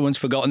 everyone's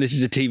forgotten this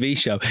is a TV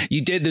show.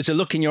 There's a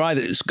look in your eye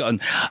that's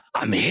gone,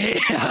 I'm here.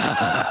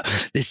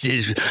 This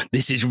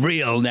is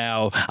real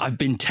now. I've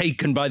been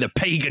taken by the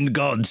pagan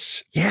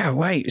gods. Yeah,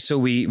 right. So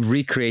we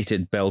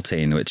recreated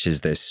Beltane, which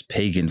is this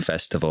pagan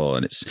festival,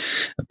 and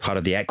it's part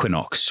of the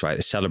equinox, right?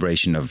 The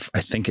celebration of,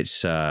 I think it's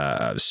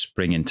always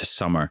spring into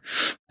summer.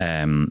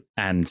 And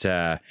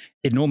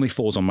it normally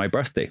falls on my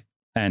birthday,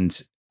 and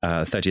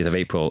 30th of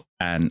April.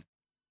 And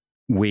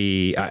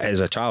we, as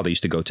a child, I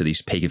used to go to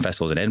these pagan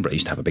festivals in Edinburgh. I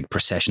used to have a big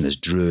procession. There's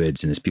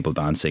druids and there's people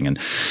dancing. And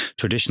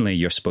traditionally,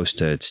 you're supposed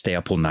to stay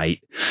up all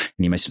night.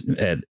 And you must,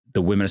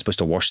 the women are supposed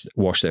to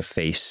wash their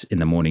face in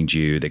the morning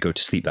dew. They go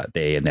to sleep that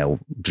day and they'll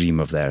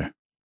dream of their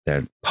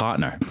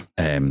partner,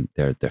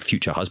 their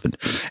future husband.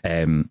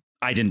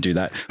 I didn't do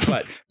that,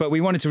 but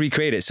we wanted to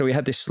recreate it. So we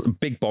had this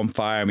big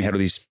bonfire and we had all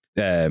these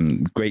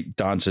great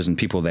dancers and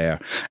people there.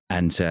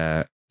 And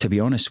to be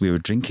honest, we were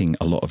drinking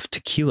a lot of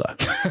tequila.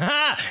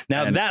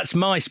 Now that's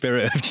my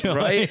spirit of choice.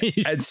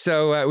 Right? And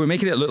so we're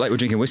making it look like we're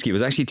drinking whiskey. It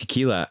was actually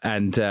tequila.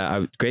 And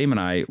Graham and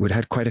I would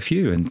had quite a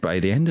few. And by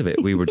the end of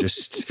it, we were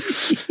just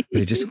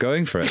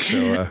going for it. So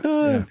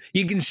yeah.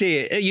 You can see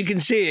it. You can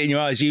see it in your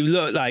eyes. You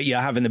look like you're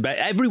having the best.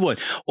 Everyone.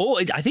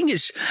 I think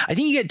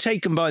you get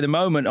taken by the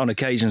moment on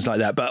occasions like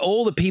that. But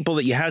all the people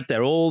that you had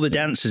there, all the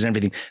dancers and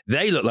everything,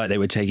 they looked like they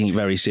were taking it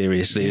very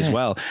seriously as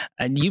well.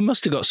 And you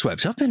must have got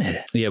swept up in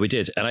it. Yeah, we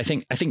did. And I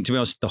think to be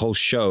honest, the whole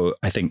show,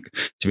 to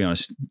be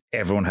honest,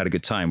 everyone had a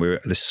good time. We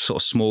were this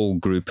sort of small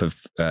group of,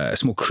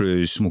 small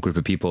group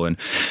of people, and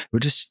we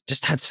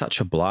just had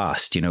such a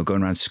blast,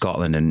 going around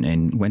Scotland.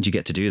 And when do you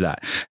get to do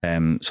that?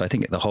 So I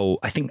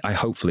think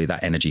hopefully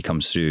that energy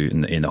comes through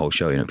in the whole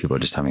show. People are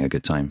just having a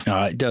good time.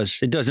 It does.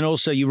 And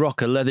also you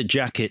rock a leather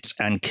jacket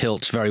and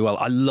kilt very well.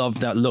 I love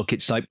that look.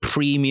 It's like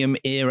premium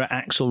era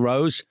Axl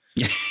Rose.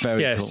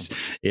 Very yes. cool.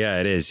 Yeah,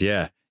 it is.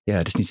 Yeah.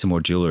 I just need some more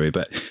jewelry,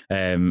 but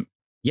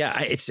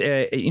it's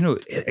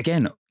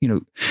again,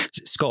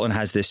 Scotland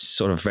has this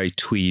sort of very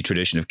twee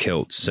tradition of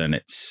kilts, and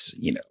it's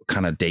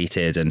kind of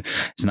dated, and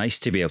it's nice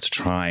to be able to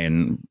try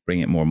and bring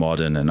it more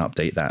modern and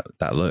update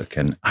that look.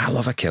 And I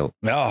love a kilt.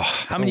 Oh,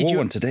 how many do you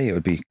want today? It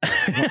would be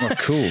a lot more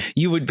cool.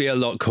 You would be a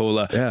lot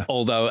cooler. Yeah.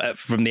 Although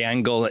from the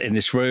angle in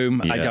this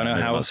room, I don't know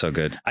how that's so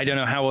good. I don't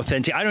know how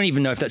authentic. I don't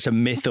even know if that's a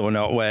myth or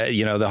not. Where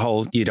the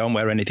whole you don't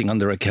wear anything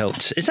under a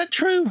kilt. Is that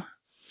true?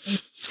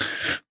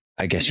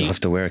 I guess you'll have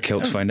to wear a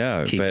kilt to find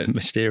out. Keep but it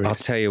mysterious. I'll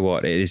tell you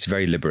what, it is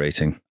very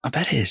liberating. I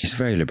bet it is. It's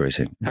very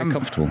liberating. Very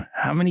comfortable.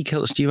 How many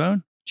kilts do you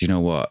own? Do you know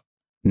what?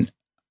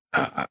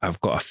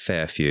 I've got a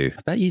fair few.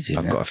 I bet you do.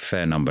 I've got a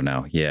fair number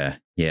now. Yeah.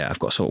 I've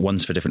got sort of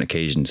ones for different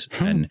occasions.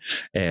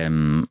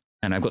 And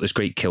I've got this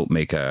great kilt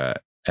maker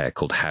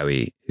called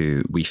Howie,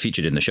 who we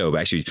featured in the show,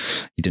 but actually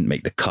he didn't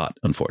make the cut,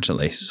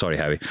 unfortunately. Sorry,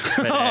 Howie.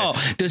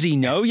 But, does he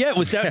know yet?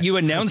 Was that you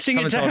announcing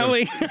it to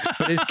Howie?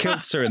 But his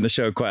kilts are in the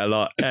show quite a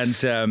lot. And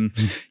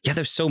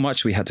there's so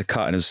much we had to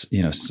cut. And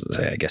it was,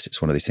 I guess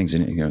it's one of these things,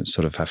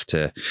 sort of have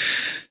to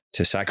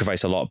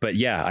sacrifice a lot. But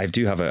yeah, I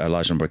do have a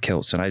large number of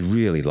kilts and I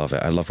really love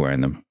it. I love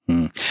wearing them.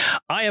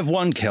 I have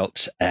one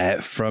kilt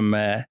from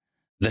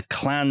the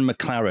Clan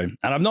MacLaren.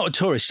 And I'm not a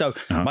tourist, so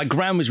my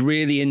gran was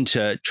really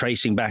into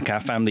tracing back our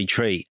family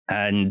tree,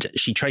 and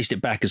she traced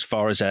it back as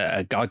far as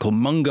a guy called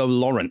Mungo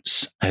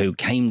Lawrence, who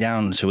came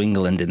down to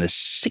England in the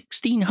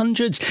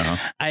 1600s.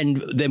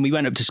 And then we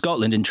went up to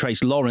Scotland and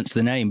traced Lawrence,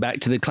 the name,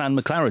 back to the Clan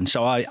MacLaren.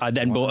 So I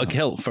then bought a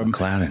kilt from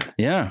MacLaren.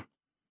 Yeah.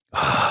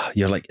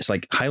 It's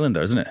like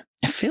Highlander, isn't it?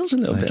 It feels a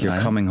little bit you're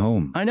like coming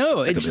home. I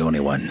know. It's the only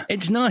one.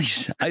 It's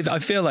nice. I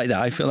feel like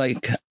that. I feel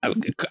like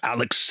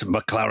Alex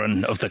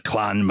MacLaren of the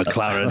Clan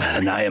MacLaren,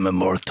 and I am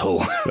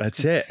immortal.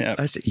 That's it. Yep.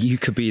 You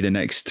could be the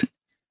next.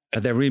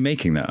 They're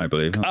remaking that, I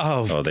believe.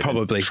 Oh, they've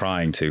probably been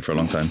trying to for a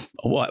long time.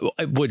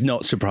 It would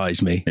not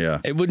surprise me. Yeah,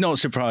 it would not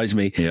surprise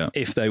me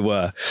if they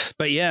were.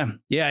 But yeah,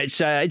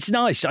 it's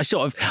nice.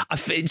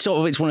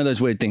 It's one of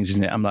those weird things,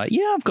 isn't it? I'm like,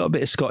 I've got a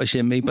bit of Scottish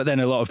in me, but then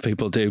a lot of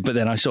people do. But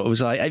then I sort of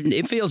was like,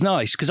 it feels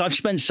nice because I've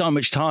spent so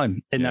much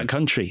time in that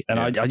country, and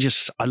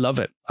I love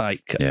it.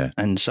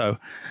 And so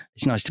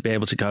it's nice to be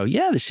able to go,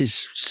 this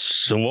is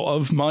sort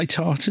of my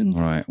tartan.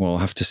 Right. Well, I'll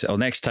have to say,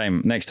 next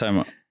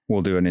time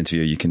we'll do an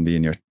interview, you can be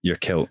in your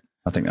kilt.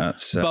 I think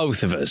that's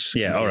both of us.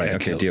 Yeah. All right.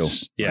 Okay. Deal.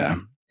 Yeah.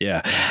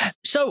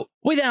 So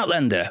with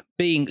Outlander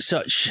being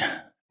such,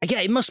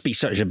 it must be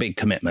such a big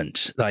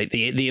commitment. Like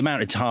the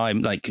amount of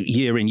time, like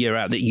year in, year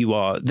out, that you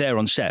are there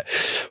on set.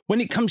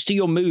 When it comes to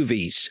your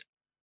movies,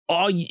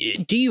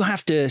 do you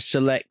have to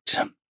select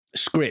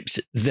scripts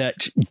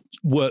that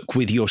work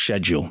with your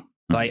schedule?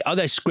 Like, are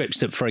there scripts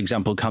that, for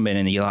example, come in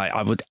and you're like,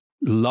 I would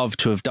love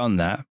to have done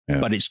that,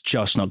 but it's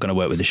just not going to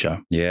work with the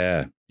show?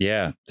 Yeah.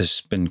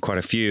 There's been quite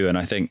a few, and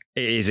I think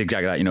it is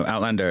exactly that.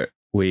 Outlander,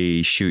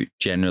 we shoot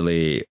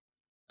generally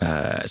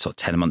sort of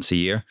 10 months a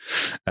year,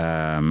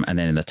 and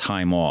then in the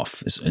time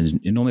off,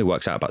 it normally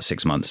works out about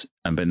 6 months.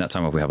 But in that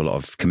time off, we have a lot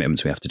of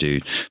commitments we have to do,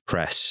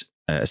 press,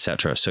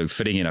 etc. So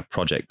fitting in a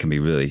project can be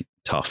really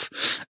tough.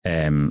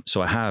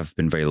 So I have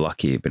been very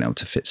lucky being able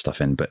to fit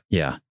stuff in. But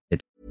yeah,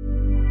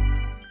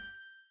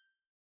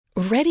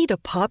 Ready to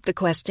pop the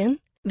question?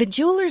 The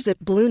jewelers at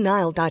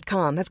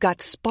BlueNile.com have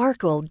got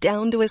sparkle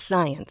down to a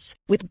science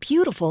with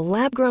beautiful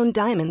lab-grown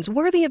diamonds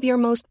worthy of your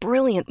most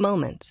brilliant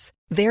moments.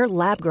 Their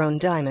lab-grown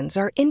diamonds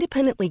are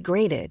independently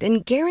graded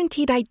and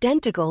guaranteed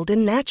identical to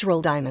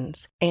natural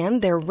diamonds,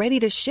 and they're ready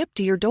to ship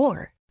to your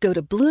door. Go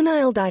to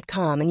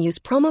BlueNile.com and use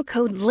promo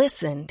code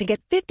LISTEN to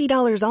get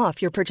 $50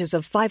 off your purchase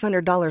of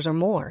 $500 or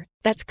more.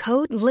 That's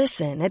code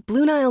LISTEN at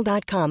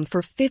BlueNile.com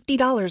for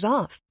 $50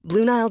 off.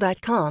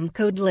 BlueNile.com,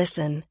 code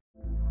LISTEN.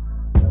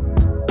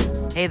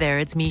 Hey there,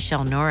 it's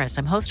Michelle Norris.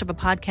 I'm host of a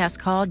podcast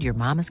called Your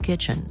Mama's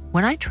Kitchen.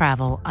 When I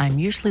travel, I'm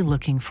usually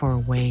looking for a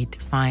way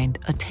to find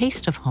a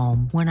taste of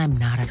home when I'm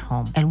not at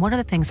home. And one of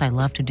the things I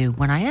love to do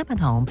when I am at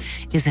home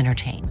is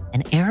entertain.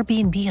 And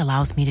Airbnb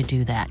allows me to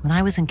do that. When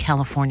I was in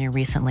California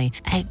recently,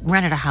 I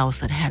rented a house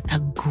that had a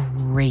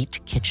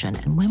great kitchen.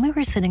 And when we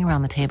were sitting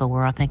around the table, we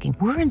were all thinking,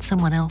 we're in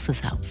someone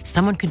else's house.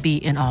 Someone could be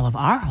in all of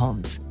our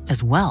homes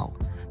as well.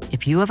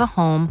 If you have a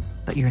home,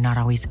 but you're not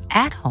always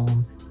at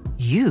home,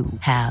 you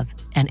have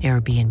an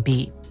Airbnb.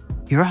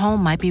 Your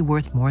home might be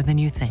worth more than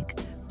you think.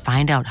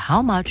 Find out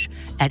how much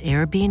at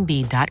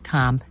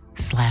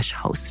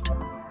airbnb.com/host.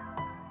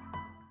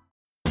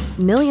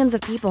 Millions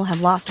of people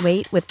have lost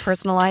weight with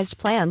personalized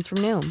plans from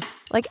Noom.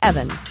 Like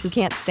Evan, who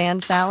can't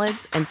stand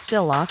salads and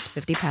still lost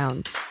 50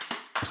 pounds.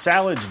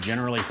 Salads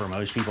generally for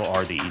most people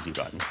are the easy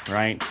button,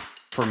 right?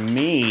 For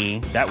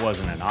me, that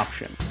wasn't an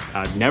option.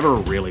 I never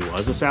really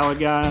was a salad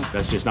guy.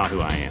 That's just not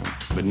who I am.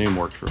 But Noom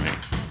worked for me.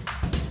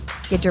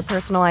 Get your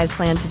personalized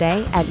plan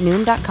today at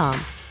Noom.com.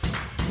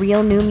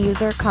 Real Noom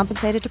user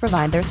compensated to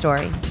provide their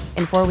story.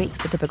 In 4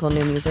 weeks, the typical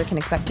Noom user can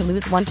expect to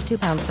lose 1 to 2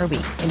 pounds per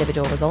week.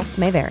 Individual results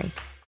may vary.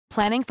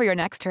 Planning for your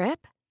next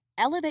trip?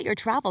 Elevate your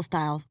travel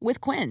style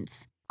with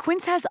Quince.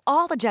 Quince has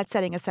all the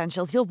jet-setting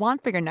essentials you'll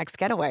want for your next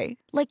getaway,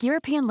 like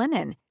European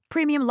linen,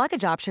 premium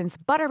luggage options,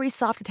 buttery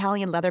soft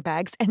Italian leather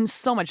bags, and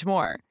so much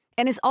more.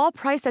 And is all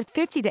priced at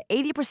 50 to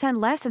 80%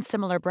 less than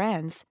similar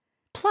brands.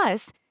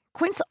 Plus,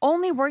 Quince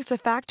only works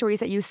with factories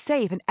that use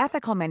safe and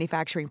ethical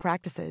manufacturing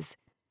practices.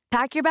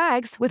 Pack your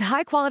bags with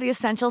high-quality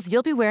essentials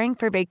you'll be wearing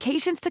for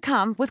vacations to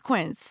come with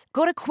Quince.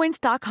 Go to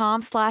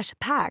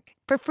quince.com/pack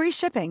for free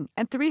shipping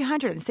and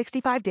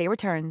 365-day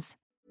returns.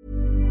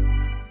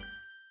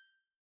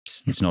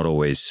 It's not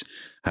always.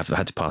 I've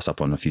had to pass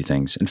up on a few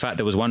things. In fact,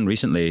 there was one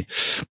recently,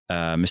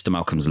 Mr.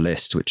 Malcolm's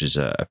List, which is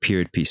a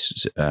period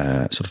piece,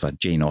 sort of a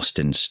Jane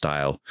Austen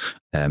style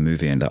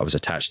movie, and I was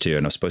attached to,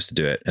 and I was supposed to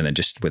do it, and then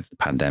just with the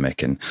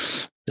pandemic and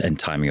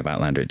timing of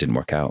Outlander, it didn't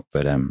work out.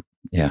 But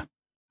yeah.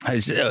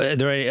 You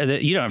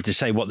don't have to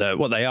say what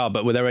they are,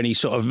 but were there any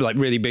sort of like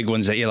really big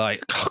ones that you're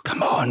like, oh,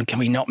 come on, can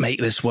we not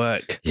make this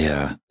work?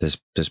 Yeah, there's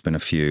been a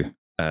few,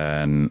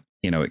 and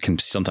it can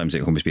sometimes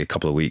almost be a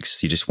couple of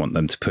weeks. You just want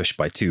them to push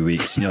by 2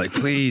 weeks, and you're like,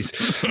 please.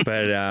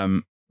 But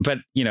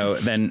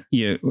then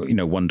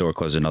one door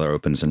closes, another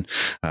opens, and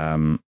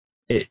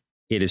it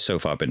has so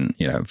far been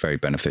very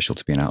beneficial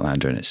to be an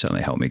Outlander, and it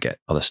certainly helped me get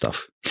other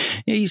stuff.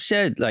 Yeah, you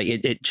said like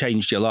it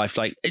changed your life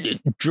like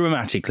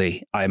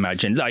dramatically. I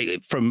imagine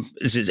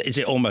is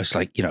it almost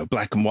like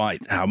black and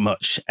white how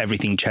much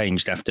everything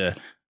changed after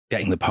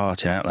getting the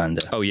part in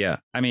Outlander? Oh yeah,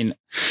 I mean,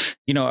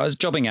 I was a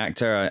jobbing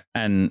actor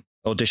and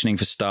auditioning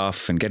for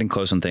stuff and getting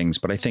close on things,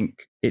 but I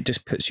think it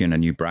just puts you in a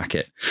new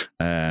bracket.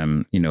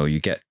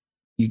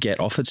 You get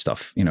offered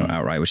stuff,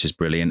 outright, which is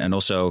brilliant. And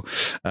also,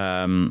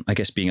 I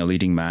guess being a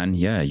leading man,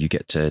 you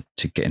get to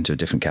get into a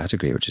different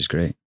category, which is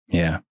great.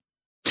 Yeah.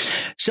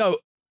 So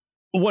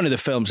one of the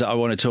films that I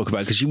want to talk about,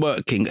 because you're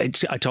working,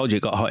 I told you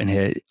it got hot in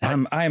here.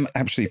 I'm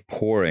actually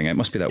pouring. It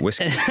must be that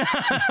whiskey.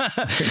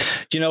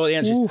 Do you know what the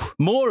answer is?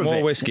 More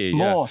whiskey.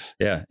 More.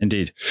 Yeah,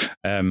 indeed.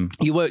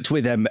 You worked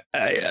with them.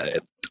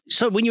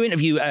 So when you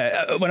interview,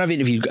 when I've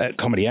interviewed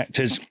comedy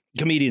actors,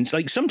 comedians,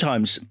 like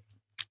sometimes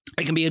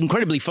they can be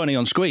incredibly funny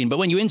on screen, but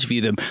when you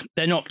interview them,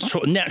 they're not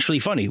sort of naturally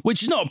funny,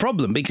 which is not a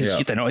problem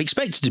because they're not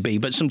expected to be.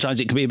 But sometimes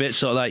it can be a bit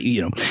sort of like,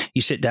 you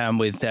sit down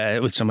with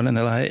someone and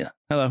they're like,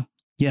 hello.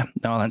 Yeah,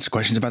 no, I'll answer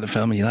questions about the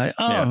film, and you're like,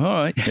 all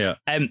right. Yeah.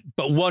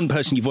 But one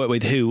person you've worked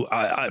with who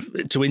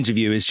to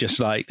interview is just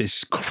like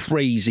this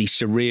crazy,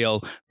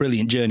 surreal,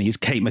 brilliant journey is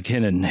Kate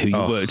McKinnon, who you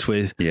worked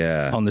with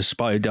on The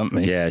Spy Who Dumped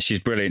Me. Yeah, she's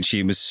brilliant.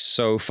 She was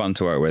so fun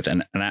to work with,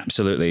 and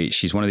absolutely,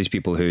 she's one of these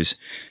people who's,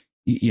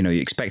 you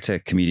expect a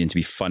comedian to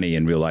be funny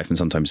in real life, and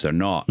sometimes they're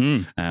not.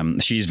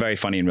 She's very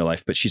funny in real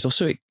life, but she's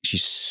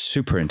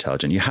super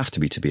intelligent. You have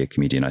to be a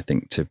comedian, I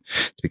think, to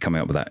be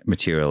coming up with that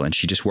material. And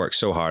she just works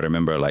so hard. I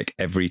remember, like,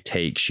 every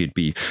take, she'd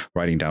be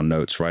writing down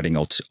notes, writing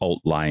alt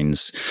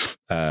lines.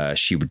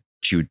 She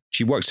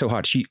worked so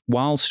hard.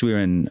 Whilst we were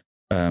in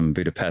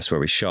Budapest, where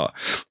we shot,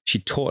 she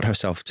taught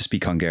herself to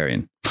speak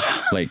Hungarian,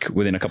 like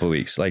within a couple of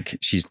weeks. Like,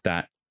 she's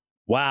that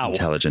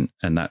intelligent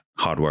and that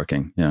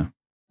hardworking. Yeah.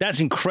 That's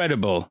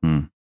incredible.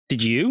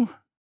 Did you?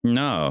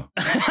 No.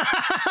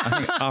 I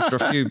think after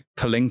a few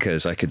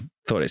palinkas, I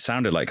thought it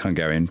sounded like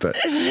Hungarian, but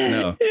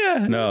no.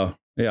 No.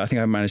 Yeah, I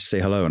think I managed to say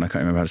hello, and I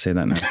can't remember how to say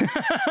that now.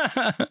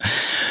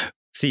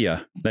 See ya.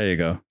 There you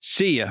go.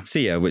 See ya.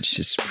 See ya, which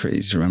is pretty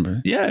easy to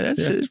remember. Yeah,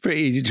 it's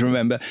pretty easy to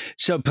remember.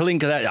 So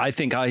palinka, I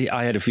think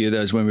I had a few of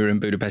those when we were in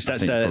Budapest.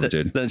 That's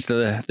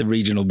the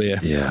regional beer.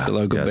 Yeah, the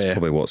local beer. That's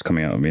probably what's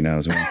coming out of me now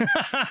as well.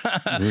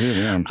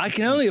 Really am. I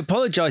can only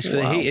apologise for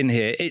the heat in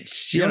here.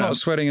 You're not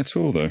sweating at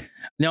all, though.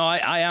 No,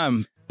 I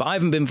am. but I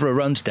haven't been for a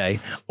run today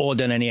or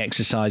done any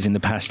exercise in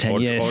the past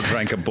 10 years. Or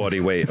drank a body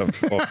weight of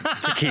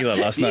tequila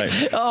last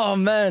night. Oh,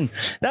 man.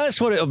 That's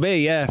what it'll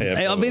be, yeah.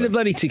 It'll be the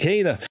bloody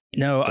tequila.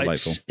 No,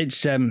 Delightful.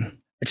 it's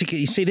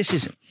you see, this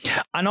is,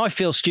 and I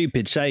feel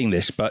stupid saying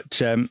this,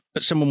 but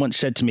someone once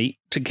said to me,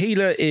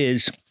 tequila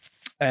is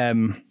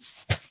it's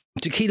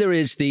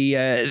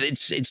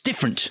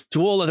different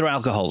to all other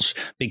alcohols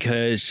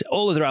because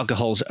all other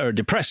alcohols are a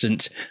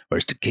depressant,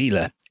 whereas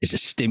tequila is a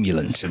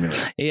stimulant.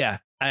 Yeah,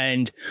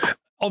 and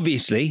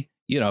obviously,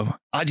 you know,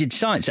 I did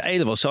science at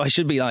A-level, so I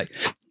should be like,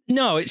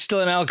 no, it's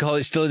still an alcohol,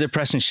 it's still a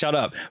depressant. Shut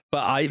up.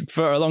 But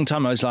for a long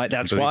time, I was like,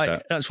 that's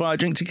why I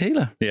drink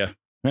tequila. Yeah.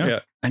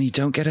 And you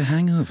don't get a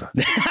hangover.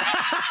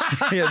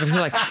 Yeah, I feel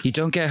like you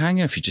don't get a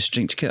hangover if you just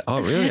drink tequila.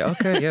 Oh, really?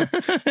 Okay, yeah.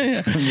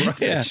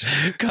 Yeah.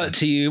 Cut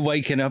to you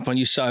waking up on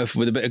your sofa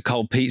with a bit of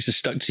cold pizza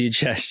stuck to your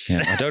chest.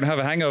 Yeah. I don't have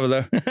a hangover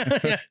though.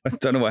 I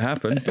don't know what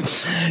happened.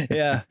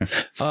 Yeah.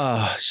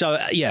 Oh, so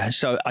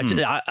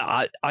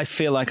I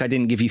feel like I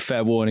didn't give you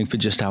fair warning for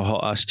just how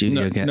hot our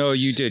studio gets. No,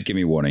 you did give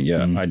me warning.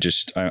 Yeah,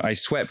 I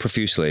sweat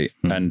profusely,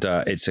 and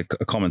it's a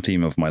common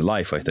theme of my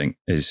life. I think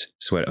is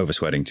over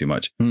sweating too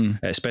much,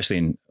 especially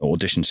in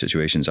audition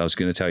situations. I was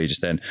going to tell you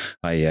just then.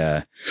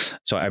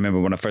 So I remember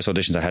one of the first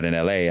auditions I had in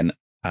LA, and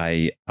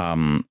I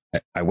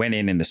went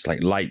in this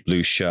like light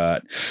blue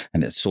shirt,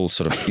 and it's all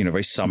sort of, you know,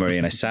 very summery,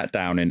 and I sat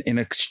down in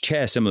a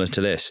chair similar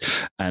to this,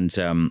 and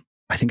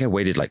I think I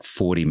waited like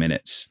 40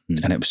 minutes,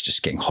 and it was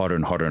just getting hotter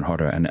and hotter and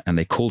hotter, and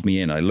they called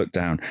me in. I looked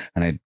down,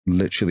 and I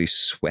literally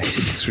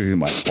sweated through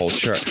my whole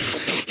shirt.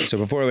 So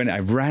before I went, I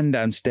ran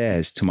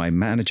downstairs to my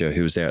manager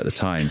who was there at the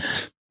time,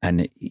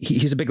 and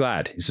he's a big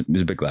lad. He's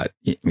a big lad.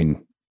 I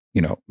mean,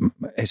 you know,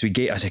 I said,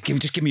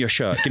 just give me your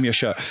shirt. Give me your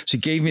shirt. So he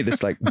gave me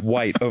this like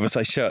white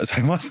oversized shirt. So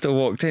I must have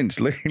walked in just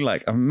looking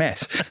like a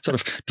mess, sort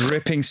of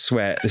dripping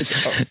sweat,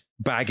 this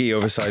baggy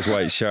oversized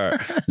white shirt.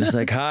 Just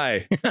like,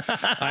 hi,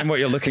 I'm what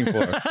you're looking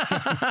for.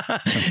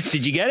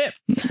 Did you get it?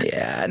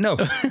 Yeah, no.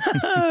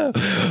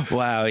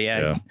 Wow,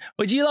 yeah.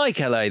 Well, do you like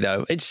LA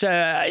though? It's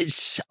I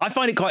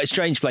find it quite a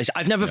strange place.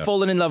 I've never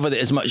fallen in love with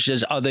it as much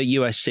as other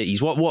US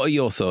cities. What are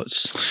your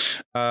thoughts?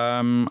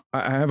 I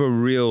have a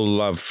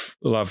real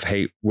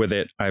love-hate with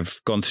it.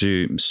 I've gone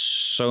through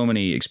so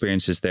many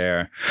experiences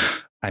there.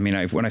 I mean,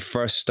 when I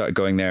first started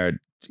going there,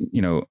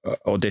 you know,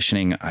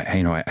 auditioning,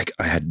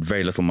 I had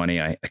very little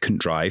money. I couldn't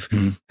drive.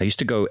 I used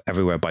to go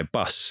everywhere by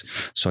bus.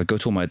 So I'd go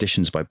to all my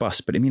auditions by bus.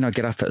 But I mean, I'd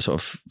get up at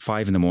sort of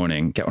 5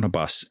 a.m, get on a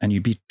bus, and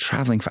you'd be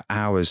traveling for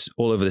hours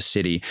all over the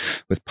city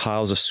with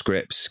piles of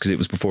scripts because it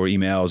was before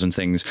emails and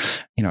things.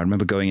 You know, I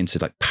remember going into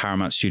like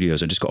Paramount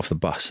Studios. I just got off the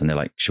bus and they're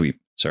like,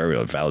 sir,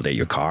 we'll validate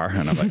your car.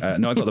 And I'm like,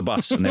 no, I got the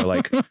bus. And they're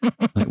like,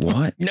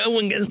 what? No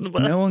one gets the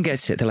bus. No one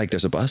gets it. They're like,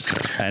 there's a bus.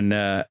 And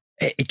I've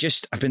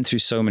been through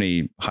so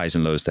many highs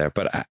and lows there,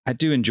 but I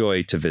do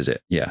enjoy to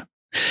visit. Yeah.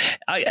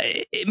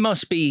 It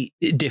must be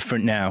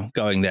different now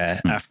going there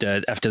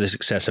after the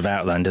success of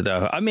Outlander,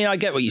 though. I mean, I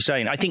get what you're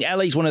saying. I think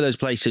LA is one of those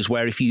places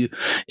where if you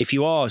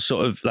are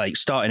sort of like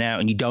starting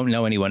out and you don't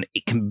know anyone,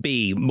 it can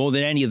be more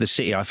than any other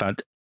city I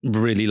found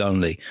really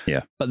lonely.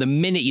 Yeah. But the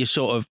minute you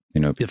sort of,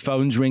 you know, the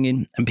phone's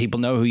ringing and people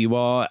know who you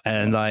are,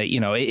 and like, you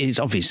know, it is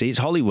obviously it's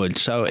Hollywood,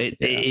 so it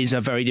is a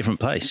very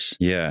different place.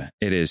 Yeah,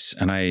 it is,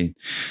 and I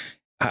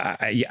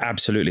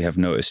absolutely have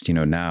noticed, you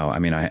know, now. I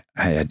mean,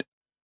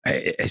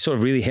 it sort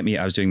of really hit me.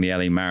 I was doing the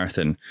LA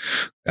Marathon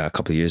a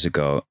couple of years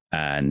ago,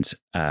 and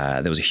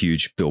there was a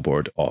huge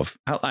billboard of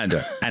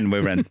Outlander, and we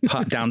ran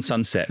down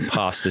Sunset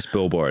past this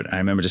billboard. And I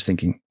remember just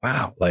thinking,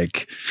 wow,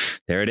 like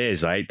there it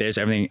is, right? There's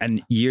everything.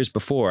 And years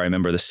before, I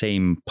remember the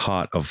same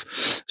part of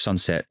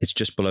Sunset. It's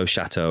just below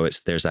Chateau.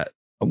 There's that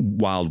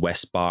Wild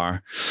West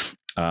bar.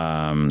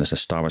 There's a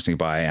Starbucks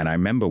nearby, and I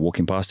remember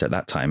walking past it at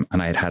that time,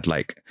 and I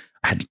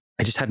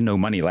just had no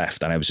money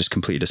left, and I was just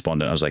completely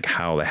despondent. I was like,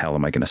 how the hell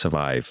am I going to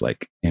survive?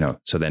 Like, you know,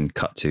 so then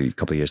cut to a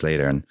couple of years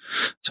later and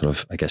sort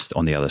of, I guess,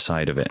 on the other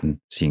side of it and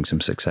seeing some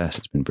success.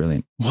 It's been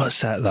brilliant. What's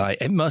that like?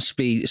 It must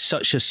be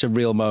such a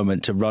surreal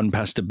moment to run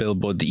past a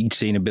billboard that you'd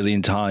seen a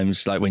billion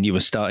times, like when you were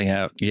starting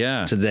out.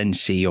 Yeah. To then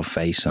see your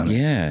face on it.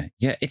 Yeah.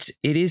 Yeah.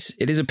 It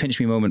is a pinch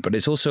me moment, but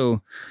it's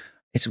also,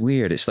 it's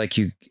weird. It's like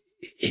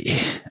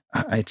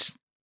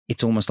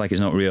it's almost like it's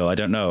not real. I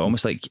don't know.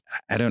 Almost like,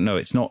 I don't know.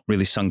 It's not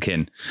really sunk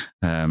in.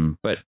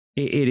 But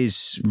it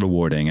is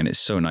rewarding, and it's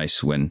so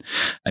nice when,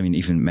 I mean,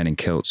 even Men in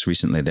Kilts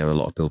recently, there were a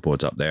lot of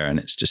billboards up there, and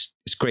it's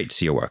great to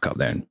see your work up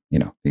there and, you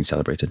know, being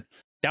celebrated.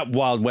 That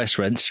Wild West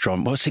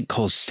restaurant, what's it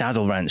called?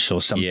 Saddle Ranch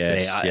or something?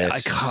 Yes, I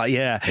can't,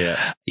 yeah.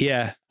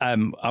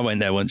 I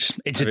went there once.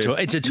 It's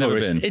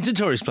a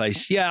tourist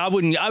place. Yeah, I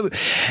wouldn't. I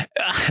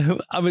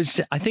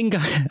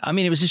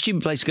mean, it was a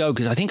stupid place to go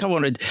because I think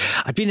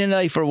I'd been in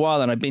LA for a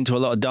while, and I'd been to a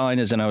lot of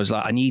diners, and I was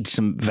like, I need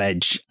some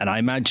veg. And I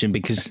imagine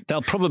because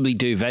they'll probably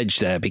do veg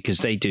there because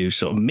they do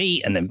sort of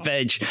meat and then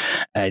veg,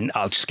 and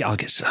I'll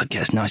get a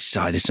nice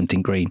side of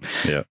something green.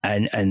 Yeah.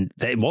 And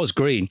it was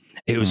green.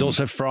 It was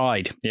also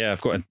fried. Yeah,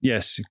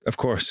 yes, of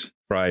course.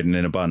 Fried and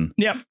in a bun.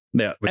 Yeah.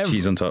 Yeah, with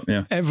cheese on top.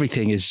 Yeah.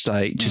 Everything is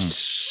like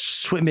just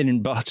swimming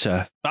in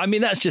butter. I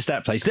mean, that's just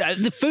that place.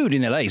 The food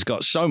in LA's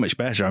got so much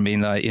better. I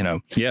mean, like, you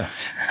know. Yeah,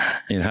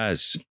 it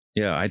has.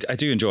 Yeah, I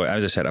do enjoy it.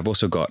 As I said, I've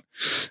got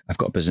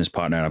a business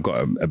partner, and I've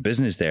got a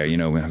business there. You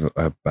know, we have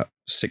about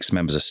 6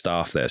 members of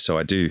staff there. So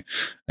I do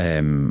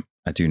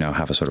now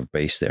have a sort of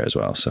base there as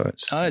well. So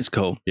it's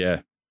cool.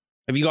 Yeah.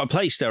 Have you got a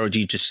place there, or do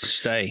you just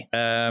stay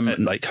at,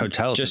 like,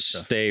 hotels? Just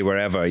stay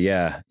wherever.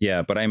 Yeah.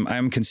 Yeah. But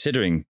I'm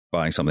considering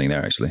buying something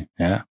there, actually.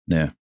 Yeah.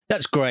 Yeah.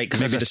 That's great.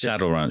 Because maybe the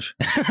Saddle Ranch.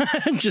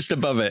 Just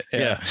above it.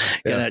 Yeah.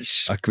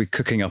 That's I could be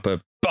cooking up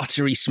a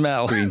buttery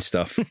smell. Green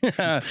stuff.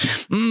 I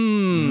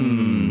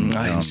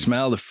can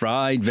smell the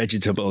fried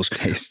vegetables.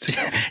 Taste.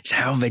 It's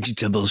how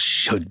vegetables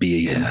should be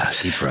eaten. Yeah,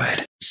 deep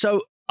fried.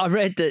 So I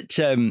read that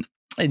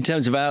in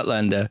terms of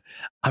Outlander,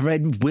 I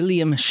read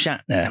William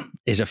Shatner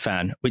is a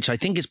fan, which I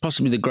think is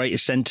possibly the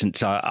greatest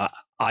sentence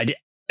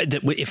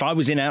if I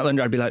was in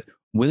Outlander, I'd be like,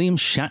 William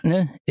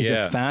Shatner is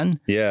a fan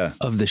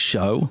of the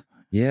show.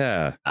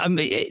 Yeah.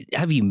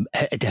 Have you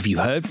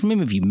heard from him?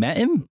 Have you met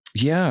him?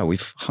 Yeah,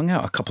 we've hung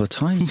out a couple of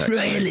times, actually.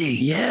 Really?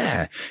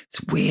 Yeah.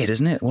 It's weird,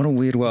 isn't it? What a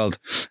weird world.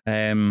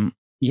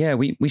 Yeah,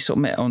 we sort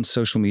of met on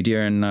social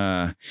media,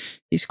 and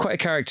he's quite a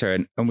character.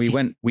 And we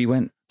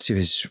went to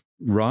his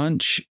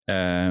ranch.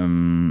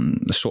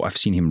 I've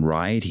seen him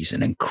ride. He's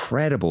an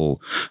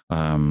incredible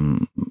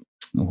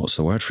what's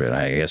the word for it?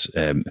 I guess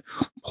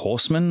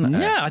horseman.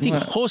 Yeah, I think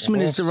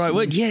horseman is the right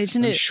word. Yeah,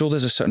 isn't it? I'm sure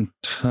there's a certain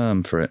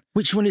term for it.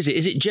 Which one is it?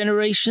 Is it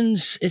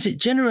Generations? Is it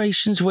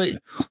Generations? Where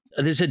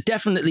there's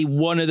definitely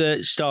one of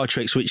the Star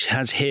Treks which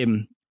has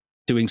him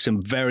doing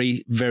some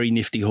very, very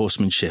nifty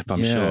horsemanship,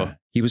 I'm sure.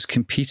 He was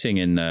competing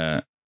in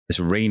this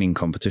reining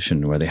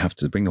competition where they have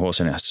to bring the horse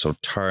in, it has to sort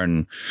of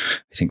turn,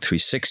 I think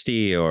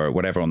 360 or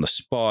whatever on the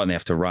spot, and they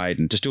have to ride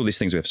and just do all these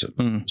things. We have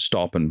to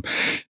stop and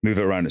move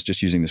it around. It's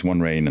just using this one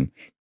rein. And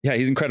yeah,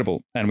 he's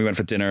incredible. And we went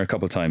for dinner a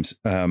couple of times.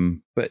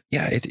 But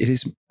yeah, it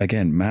is,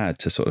 again, mad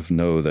to sort of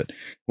know that,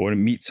 or to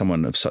meet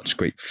someone of such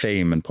great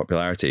fame and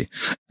popularity.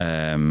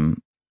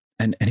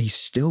 And he's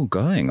still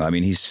going. I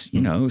mean, he's,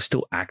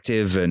 still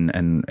active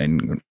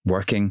and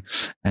working.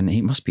 And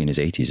he must be in his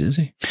 80s, is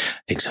he?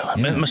 I think so.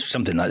 Yeah. It must be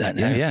something like that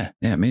now, yeah.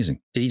 Yeah, amazing.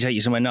 Did he take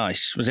you somewhere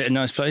nice? Was it a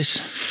nice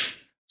place?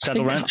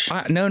 Saddle Ranch?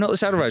 No, not the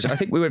Saddle Ranch. I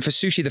think we went for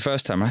sushi the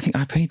first time. I think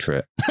I paid for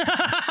it.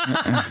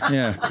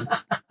 Yeah.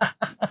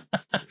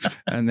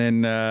 And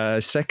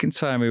then second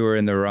time we were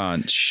in the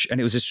ranch, and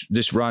it was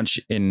this ranch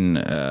in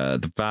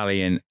the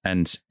valley,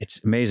 and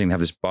it's amazing to have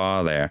this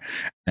bar there,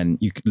 and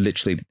you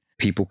literally,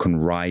 people can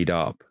ride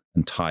up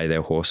and tie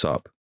their horse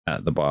up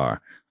at the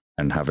bar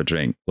and have a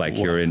drink like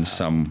you're in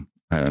some,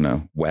 I don't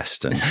know,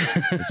 Western.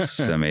 It's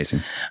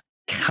amazing.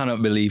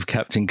 Cannot believe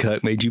Captain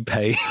Kirk made you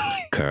pay.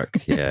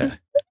 Kirk, yeah.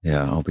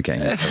 Yeah, I'll be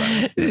getting into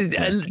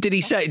that. Did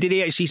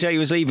he actually say he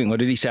was leaving, or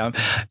did he say, I'm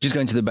just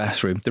going to the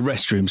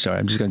restroom, sorry,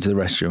 I'm just going to the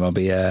restroom, I'll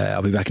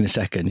be back in a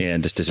second? Yeah,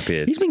 and just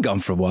disappeared. He's been gone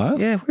for a while.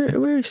 Yeah,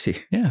 where is he?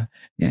 Yeah.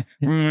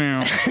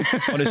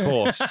 On his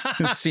horse,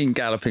 seen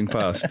galloping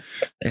past.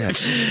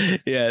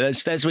 Yeah,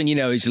 that's when you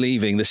know he's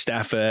leaving. The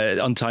staff are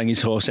untying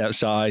his horse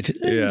outside.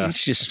 Yeah,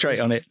 he's just straight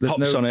on it,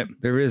 hops on it.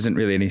 There isn't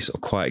really any sort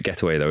of quiet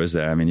getaway though, is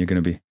there? I mean, you're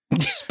going to be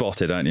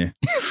spotted, aren't you?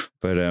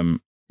 But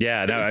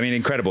yeah, no, I mean,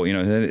 incredible.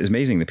 It's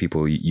amazing the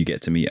people you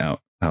get to meet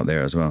out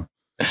there as well.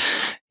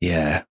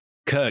 Yeah.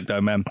 Kirk,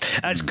 though, man.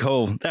 That's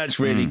cool. That's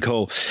really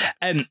cool.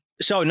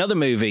 So another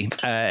movie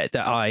that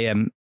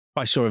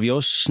I saw of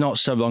yours not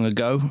so long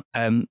ago,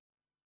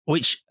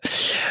 which,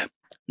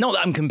 not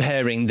that I'm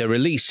comparing the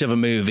release of a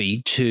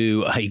movie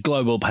to a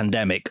global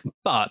pandemic,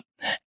 but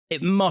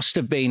it must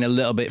have been a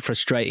little bit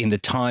frustrating, the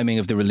timing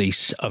of the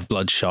release of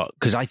Bloodshot,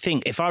 because I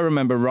think, if I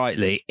remember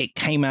rightly, it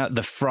came out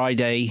the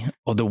Friday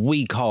or the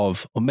week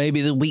of, or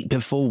maybe the week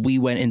before we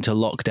went into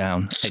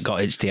lockdown. It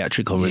got its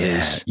theatrical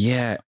release.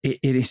 Yeah, it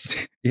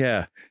is.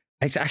 Yeah,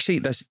 it's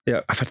actually,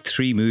 I've had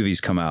 3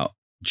 movies come out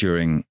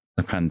during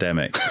the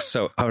pandemic,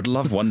 so I would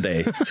love one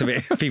day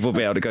to people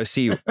be able to go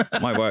see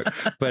my work.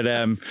 But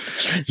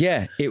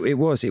yeah, it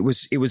was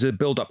a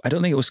build up. I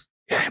don't think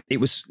it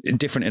was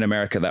different in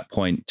America at that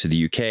point to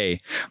the UK.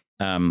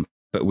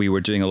 But we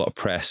were doing a lot of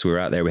press. We were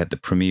out there. We had the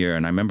premiere.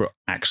 And I remember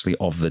actually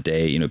of the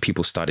day,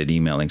 people started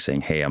emailing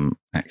saying, hey, I'm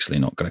actually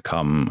not going to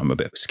come. I'm a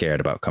bit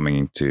scared about coming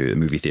into the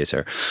movie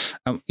theater.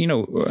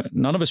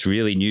 None of us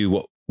really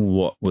knew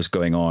what was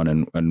going on,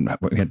 and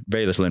we had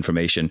very little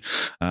information.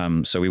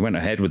 So we went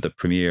ahead with the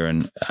premiere,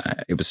 and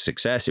it was a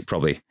success. It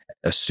probably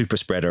a super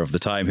spreader of the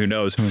time, who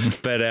knows?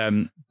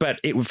 But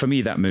for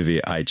me, that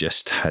movie, I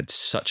just had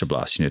such a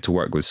blast, to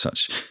work with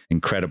such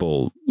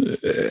incredible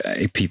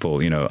people.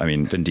 I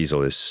mean, Vin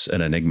Diesel is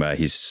an enigma.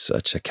 He's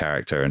such a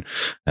character,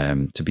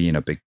 and to be in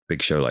a big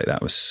show like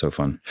that was so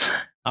fun.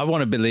 I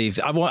want to believe.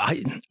 I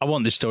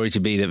want the story to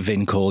be that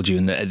Vin called you,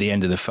 and at the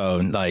end of the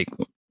phone, like,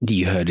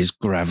 you heard his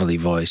gravelly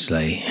voice,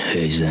 like,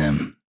 "Hey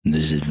Sam,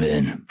 this is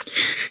Vin.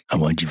 I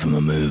want you for my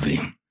movie.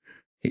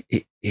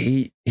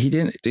 he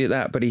didn't do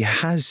that, but he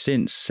has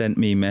since sent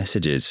me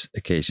messages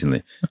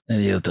occasionally,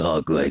 and he'll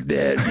talk like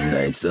that. And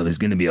like, so it's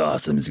going to be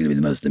awesome. It's going to be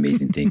the most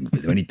amazing thing.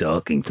 But when he's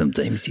talking,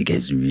 sometimes he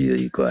gets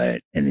really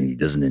quiet, and then he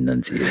doesn't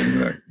enunciate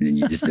anymore, and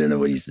you just don't know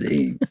what he's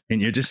saying,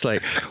 and you're just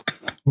like,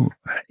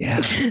 yeah.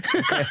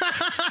 Okay.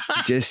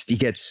 He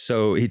gets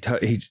so he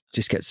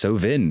just gets so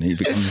Vin. He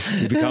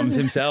becomes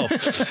himself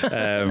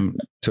to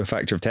a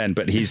factor of 10.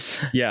 But he's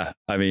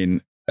I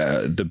mean.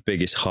 The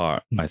biggest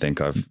heart, I think,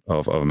 of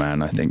a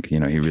man. I think, he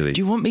really... Do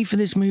you want me for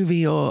this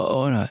movie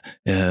or not?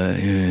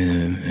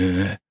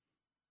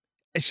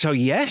 So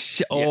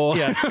yes, or...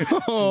 Yeah.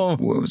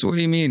 What do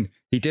you mean?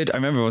 He did, I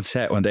remember on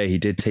set one day, he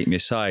did take me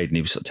aside and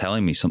he was sort of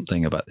telling me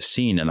something about the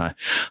scene, and I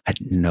had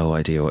no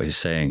idea what he was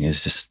saying. He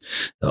was just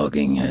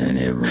talking, and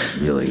it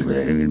was really,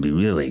 going to be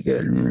really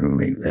good.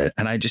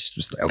 And I just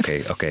was like,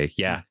 okay,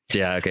 yeah,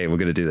 okay, we're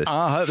going to do this.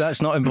 I hope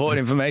that's not important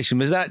information.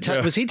 Was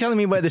he telling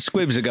me where the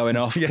squibs are going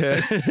off?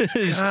 Yes.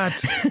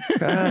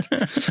 God.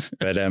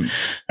 But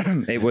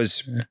it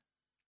was...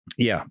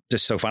 Yeah,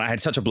 just so fun. I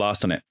had such a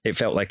blast on it. It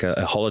felt like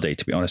a holiday,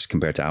 to be honest,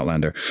 compared to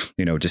Outlander.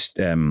 Just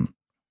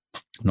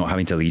not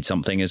having to lead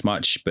something as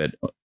much, but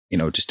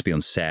just to be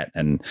on set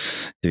and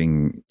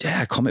doing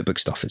comic book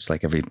stuff. It's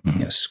like every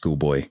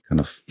schoolboy kind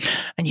of.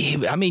 And you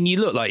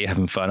look like you're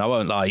having fun. I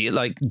won't lie. You're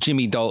like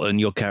Jimmy Dalton,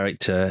 your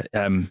character.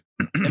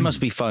 It must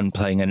be fun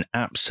playing an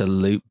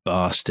absolute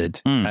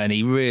bastard, and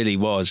he really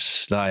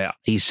was. Like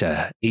he's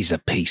a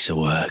piece of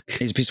work.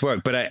 He's a piece of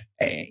work, but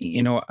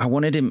I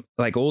wanted him,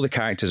 like, all the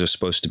characters are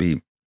supposed to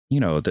be,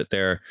 that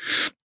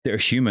they're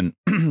human,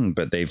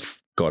 but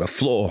they've got a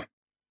flaw.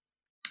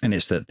 And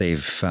it's that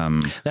they've...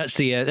 That's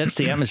the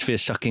atmosphere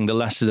sucking the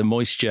last of the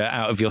moisture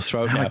out of your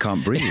throat. Now I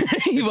can't breathe.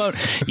 You won't.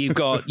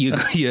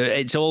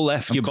 It's all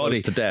left your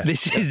body. To death.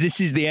 This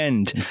is the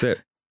end. That's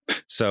it.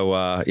 So,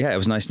 it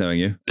was nice knowing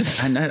you.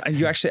 And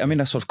you actually,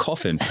 that sort of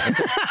coffin.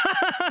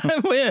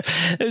 Yeah,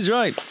 it was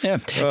right. Yeah.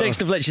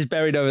 Dexter Fletcher's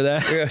buried over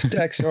there. Yeah,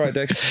 Dex. All right,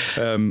 Dex.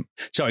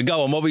 Sorry,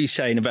 go on. What were you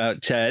saying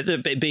about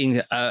it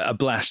being a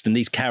blast and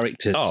these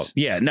characters? Oh,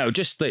 yeah. No,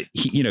 just that,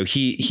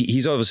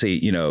 he's obviously,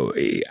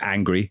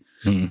 angry,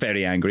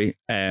 very angry.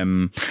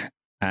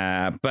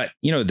 But,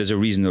 there's a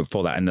reason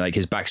for that. And like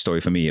his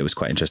backstory for me, it was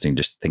quite interesting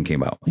just thinking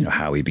about,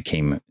 how he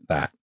became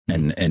that.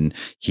 And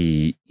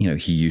he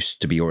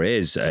used to be, or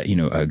is,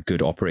 a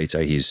good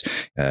operator. He's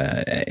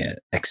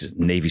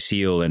ex-Navy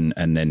SEAL,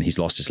 and then he's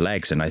lost his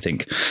legs. And I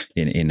think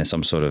in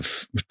some sort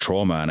of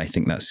trauma, and I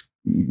think that's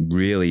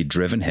really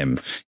driven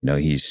him.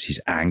 He's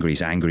angry.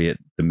 He's angry at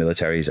the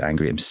military. He's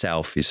angry at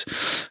himself. He's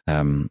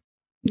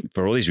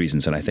for all these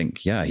reasons. And I think,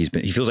 he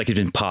feels like he's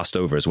been passed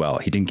over as well.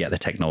 He didn't get the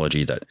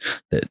technology that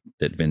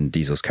Vin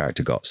Diesel's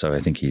character got. So I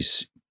think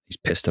he's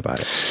pissed about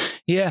it.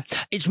 Yeah,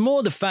 it's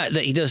more the fact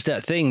that he does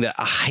that thing that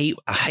I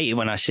hate it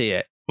when I see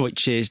it,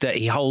 which is that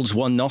he holds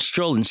one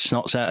nostril and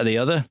snots out of the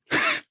other.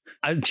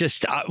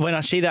 When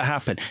I see that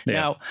happen. Yeah.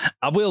 Now,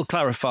 I will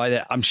clarify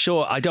that I'm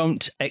sure I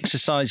don't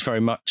exercise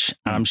very much.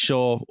 And I'm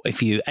sure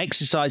if you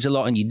exercise a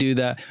lot and you do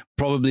that,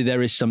 probably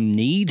there is some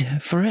need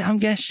for it, I'm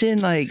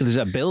guessing. Like there's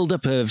a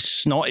buildup of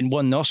snot in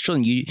one nostril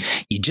and you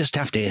just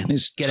have to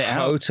just get it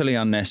out. Totally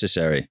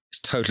unnecessary.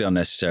 It's totally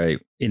unnecessary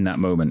in that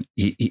moment.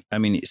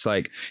 It's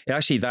like,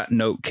 actually that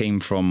note came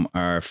from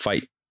our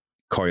fight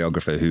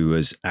choreographer, who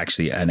was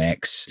actually an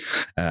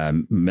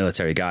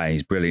ex-military guy.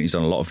 He's brilliant. He's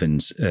done a lot of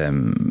Vin's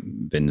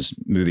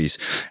movies,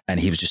 and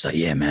he was just like,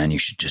 "Yeah, man, you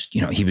should just,"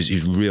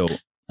 he's real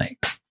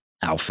like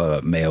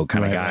alpha male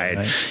kind of guy.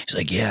 Right. He's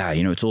like, "Yeah,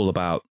 it's all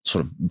about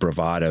sort of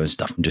bravado and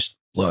stuff, and just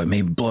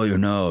blow your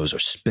nose or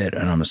spit."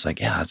 And I'm just like,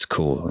 "Yeah, that's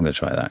cool. I'm gonna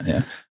try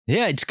that."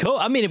 Yeah, it's cool.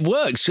 I mean, it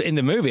works in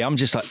the movie. I'm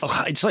just like,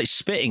 it's like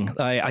spitting.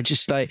 I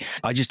just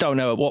don't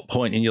know at what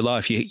point in your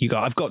life you go,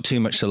 I've got too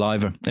much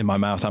saliva in my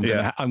mouth.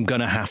 I'm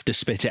gonna have to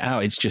spit it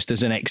out. It's just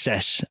there's an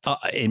excess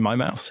in my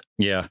mouth.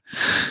 Yeah.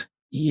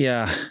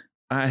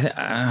 I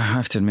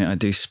have to admit, I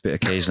do spit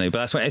occasionally,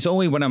 but it's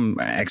only when I'm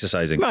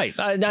exercising. Right.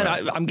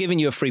 I'm giving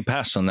you a free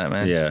pass on that,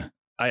 man. Yeah.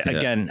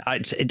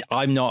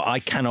 I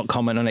cannot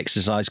comment on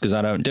exercise because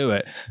I don't do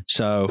it.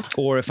 So,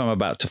 or if I'm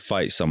about to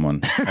fight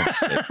someone,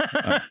 obviously,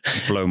 I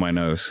blow my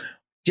nose.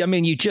 I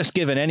mean, you've just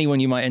given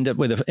anyone you might end up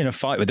with in a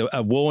fight with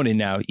a warning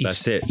now.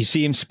 That's it. You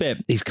see him spit,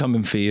 he's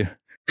coming for you.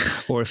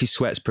 Or if he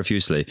sweats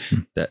profusely,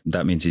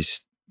 that means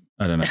he's,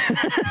 I don't know.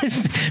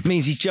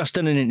 Means he's just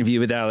done an interview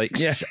with Alex.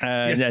 Yes.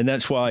 And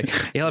that's why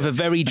he'll have a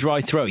very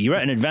dry throat. You're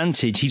at an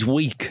advantage. He's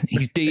weak.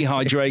 He's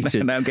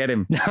dehydrated. Now get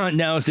him.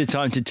 Now's the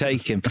time to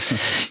take him.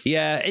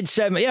 Yeah, it's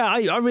I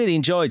really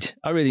enjoyed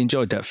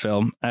that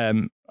film.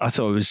 I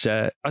thought it was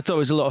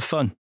a lot of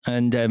fun.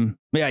 And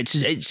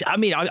it's. I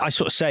mean, I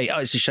sort of say,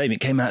 it's a shame it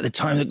came out at the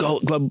time of the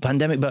global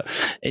pandemic, but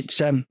it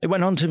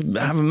went on to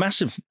have a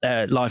massive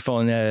life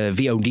on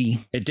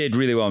VOD. It did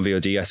really well on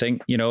VOD, I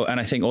think. And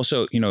I think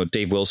also,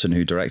 Dave Wilson,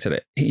 who directed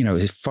it,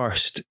 his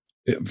first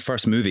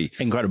movie,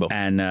 incredible,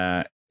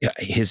 and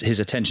his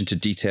attention to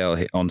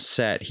detail on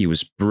set, he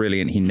was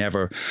brilliant. He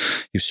was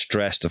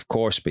stressed, of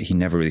course, but he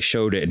never really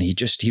showed it. And he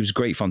was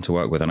great fun to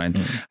work with. And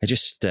I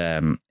just,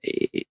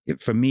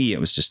 for me, it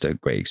was just a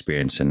great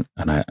experience. And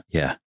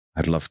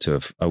I'd love to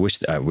have, I wish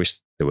there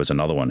was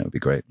another one. It would be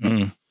great.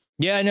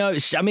 Yeah, no,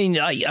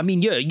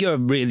 you're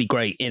really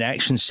great in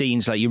action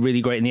scenes. Like, you're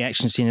really great in the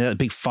action scene. That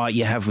big fight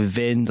you have with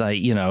Vin, like,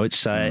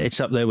 it's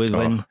up there with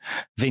when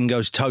Vin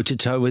goes toe to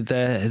toe with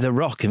the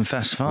Rock in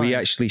Fast 5. We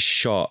actually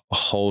shot a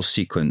whole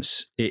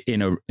sequence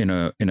in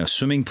a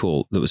swimming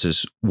pool that was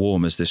as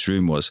warm as this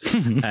room was,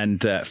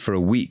 and for a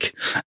week,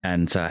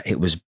 and it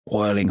was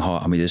boiling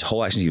hot. I mean, this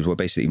whole action sequence where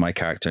basically my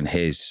character and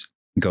his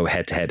go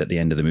head to head at the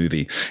end of the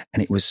movie,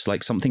 and it was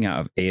like something out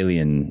of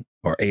Alien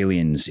or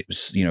Aliens. It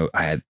was,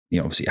 I had,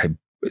 obviously I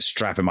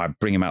strap him, I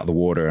bring him out of the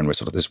water, and we're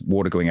sort of this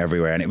water going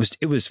everywhere, and it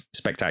was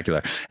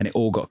spectacular, and it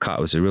all got cut.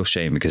 It was a real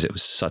shame because it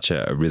was such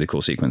a really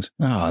cool sequence.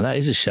 Oh, that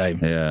is a shame.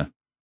 Yeah,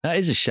 that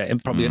is a shame.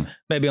 Probably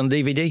maybe on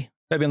DVD,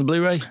 maybe on the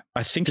Blu-ray.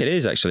 I think it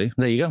is actually.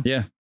 There you go.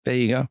 Yeah, there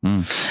you go.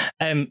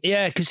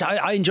 Yeah, because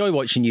I enjoy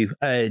watching you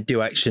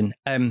do action.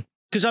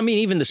 Because I mean,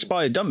 even The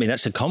Spy Who Dumped Me,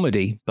 that's a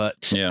comedy,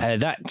 but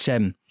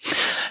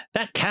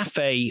that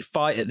cafe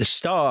fight at the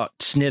start,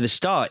 near the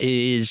start,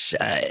 is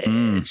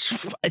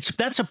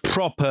that's a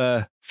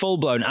proper full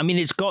blown. I mean,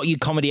 it's got your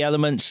comedy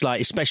elements, like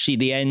especially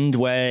the end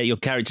where your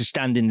character's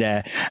standing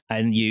there,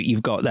 and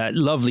you've got that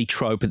lovely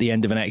trope at the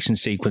end of an action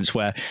sequence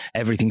where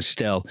everything's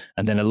still,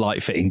 and then a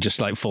light fitting just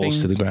like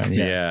falls to the ground.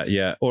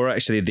 Yeah. Or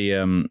actually,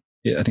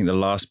 I think the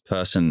last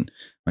person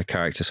my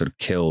character sort of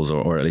kills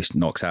or at least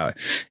knocks out,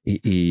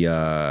 he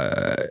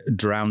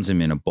drowns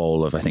him in a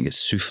bowl of, I think it's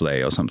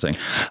souffle or something.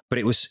 But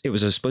it was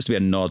supposed to be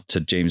a nod to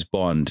James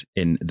Bond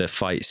in the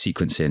fight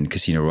sequence in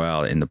Casino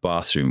Royale in the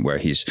bathroom where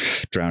he's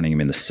drowning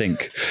him in the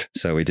sink.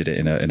 So we did it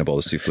in a bowl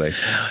of souffle.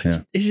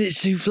 Yeah. Is it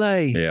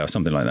souffle? Yeah,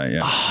 something like that.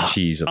 Yeah,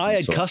 cheese. I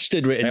had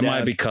custard written down. It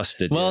might be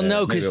custard. Well,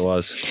 no, because it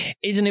was.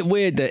 Isn't it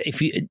weird that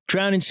if you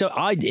drown in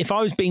if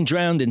I was being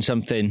drowned in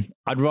something,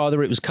 I'd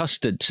rather it was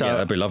custard. So yeah,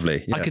 that'd be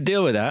lovely. Yeah. I could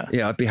deal with that.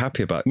 Yeah, I'd be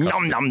happy about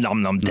custard.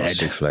 Nom, dead. Not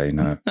souffle,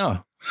 no.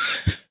 No.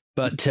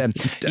 But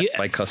death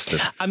by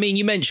custard. I mean,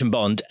 you mentioned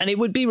Bond, and it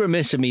would be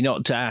remiss of me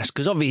not to ask,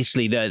 because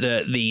obviously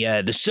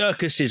the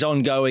circus is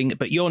ongoing,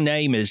 but your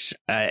name is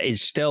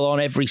still on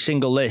every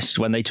single list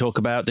when they talk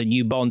about the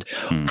new Bond.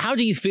 How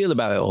do you feel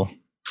about it all?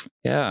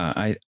 Yeah,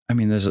 I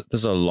mean,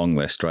 there's a long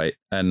list, right?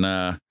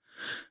 And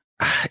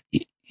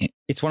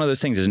it's one of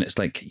those things, isn't it? It's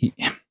like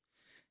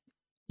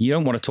you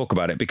don't want to talk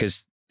about it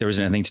because there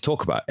isn't anything to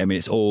talk about. I mean,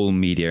 it's all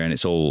media and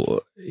it's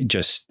all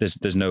just,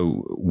 there's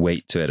no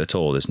weight to it at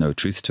all. There's no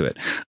truth to it.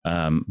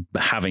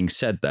 But having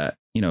said that,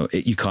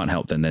 you can't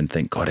help then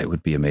think, God, it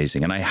would be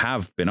amazing. And I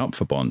have been up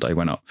for Bond. I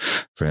went up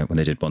for it when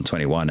they did Bond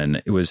 21,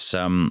 and it was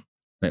an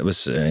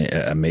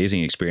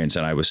amazing experience.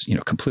 And I was,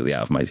 completely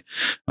out of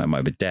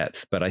my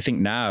depth. But I think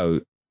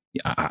now,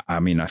 I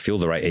mean, I feel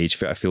the right age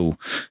for it. I feel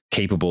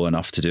capable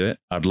enough to do it.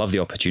 I'd love the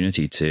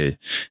opportunity to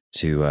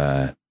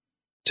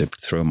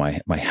throw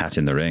my hat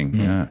in the ring.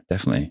 Yeah,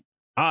 definitely.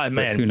 Man,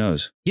 but who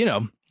knows?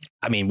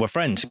 I mean, we're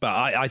friends, but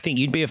I think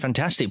you'd be a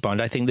fantastic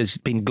Bond. I think there's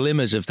been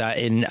glimmers of that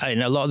in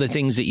a lot of the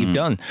things that you've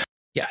done.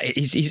 Yeah,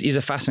 he's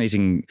a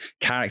fascinating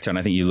character, and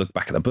I think you look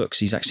back at the books,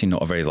 he's actually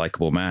not a very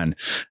likable man.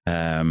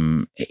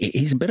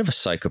 He's a bit of a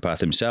psychopath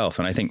himself,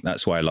 and I think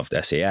that's why I loved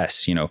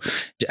SAS.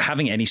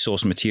 Having any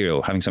source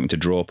material, having something to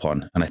draw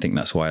upon, and I think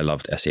that's why I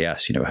loved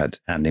SAS. It had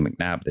Andy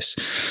McNabb,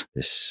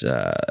 this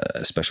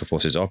special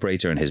forces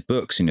operator, and his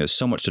books.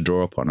 So much to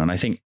draw upon, and I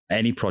think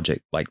any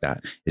project like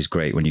that is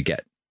great when you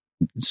get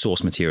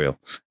source material.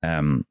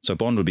 So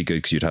Bond would be good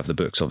because you'd have the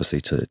books,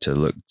 obviously,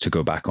 to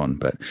go back on.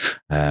 But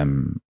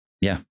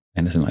yeah.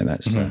 Anything like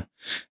that.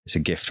 It's a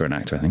gift for an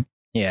actor, I think.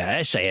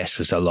 Yeah, SAS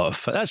was a lot of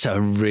fun. That's a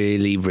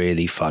really,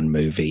 really fun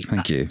movie.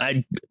 Thank you.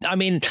 I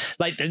mean,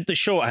 like the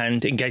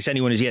shorthand, in case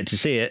anyone has yet to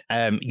see it,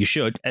 you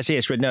should.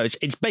 SAS Red Notice.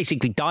 It's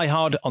basically Die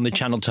Hard on the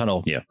Channel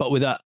Tunnel, but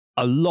with a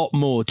lot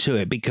more to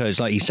it because,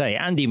 like you say,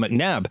 Andy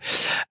McNabb,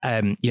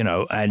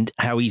 and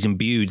how he's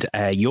imbued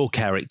your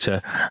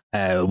character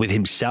with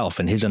himself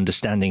and his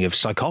understanding of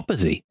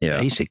psychopathy,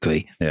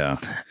 basically.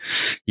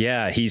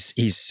 Yeah, he's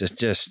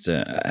just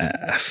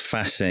a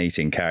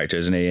fascinating character,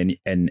 isn't he?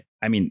 And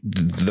I mean,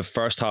 the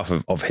first half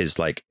of his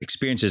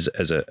experiences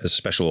as a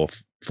special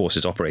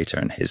forces operator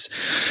and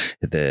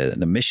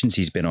the missions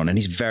he's been on, and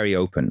he's very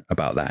open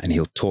about that, and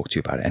he'll talk to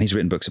you about it, and he's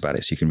written books about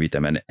it, so you can read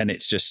them. And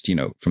it's just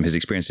from his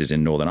experiences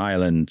in Northern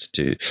Ireland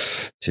to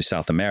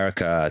South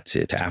America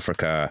to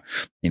Africa,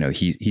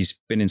 he's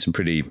been in some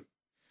pretty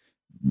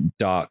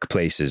dark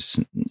places.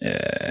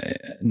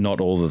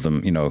 Not all of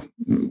them,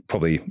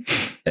 probably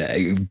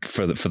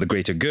for the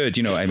greater good.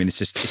 I mean,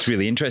 it's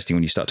really interesting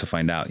when you start to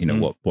find out,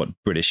 what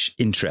British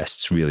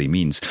interests really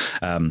means.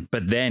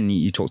 But then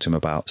you talk to him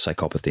about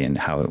psychopathy and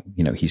how,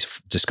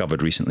 he's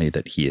discovered recently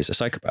that he is a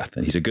psychopath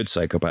and he's a good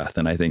psychopath.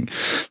 And I think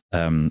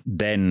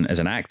then as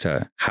an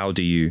actor, how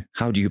do you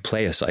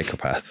play a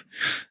psychopath?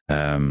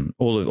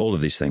 All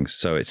of these things.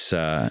 So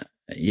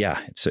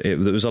there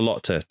was a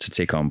lot to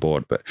take on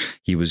board, but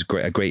he was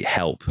a great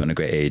help and a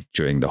great aid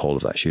during the whole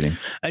of that shooting.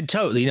 And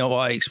totally, what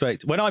I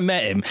expect. When I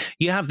met him,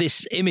 you have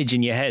this image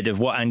in your head of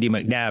what Andy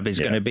McNabb is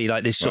going to be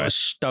like, this sort of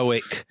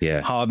stoic,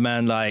 hard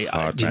man, like,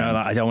 I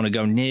don't want to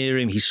go near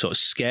him. He's sort of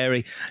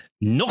scary.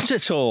 Not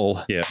at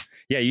all. Yeah.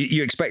 Yeah,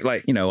 you expect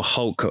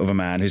Hulk of a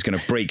man who's going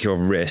to break your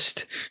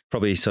wrist,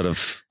 probably sort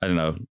of, I don't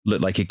know,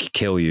 look like he could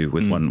kill you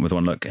with one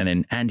look. And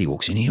then Andy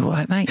walks in, you all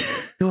right, mate?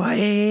 You all right?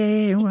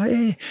 Yeah, all right,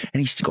 yeah. And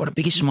he's got a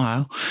biggest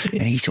smile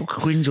and he sort of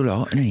grins a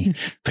lot,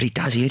 but he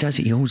does it.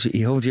 He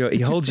holds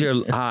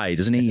your eye,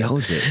 doesn't he? He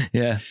holds it.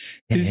 Yeah.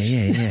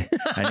 Yeah.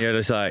 And you're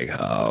just like,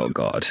 oh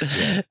God.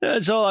 Yeah.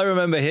 That's all I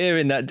remember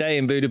hearing that day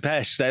in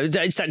Budapest.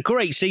 It's that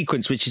great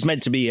sequence, which is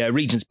meant to be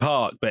Regent's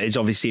Park, but it's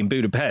obviously in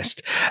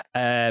Budapest,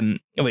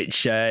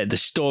 which the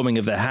storming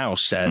of the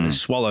house, the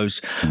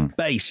Swallows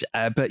base.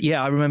 But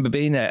yeah, I remember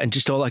being there and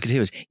just all I could hear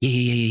was,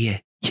 yeah.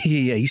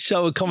 He's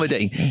so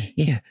accommodating.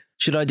 Yeah.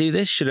 Should I do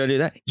this? Should I do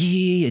that?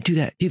 Yeah. Do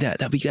that.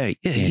 That'd be great.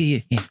 Yeah.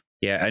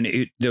 Yeah.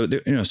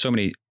 And so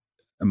many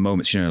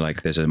moments,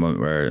 like there's a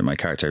moment where my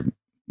character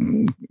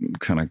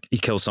he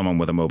kills someone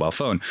with a mobile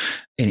phone,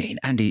 and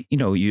Andy,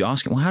 you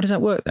ask him, well, how does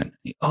that work then?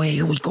 Oh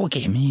yeah, we got to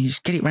get him, and you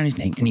just get it around his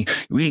neck, and you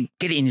really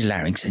get it in his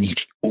larynx, and you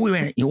just all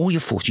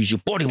your force, use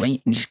your body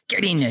weight, and just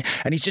get in there.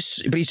 And he's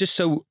just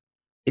so,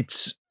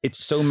 it's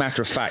so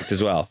matter of fact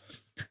as well.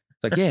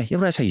 Like, yeah,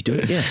 that's how you do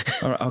it. Yeah.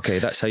 All right. Okay.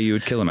 That's how you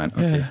would kill a man.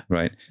 Okay. Yeah.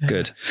 Right.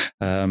 Good.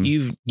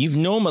 You've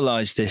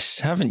normalized this,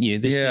 haven't you?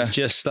 This is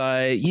just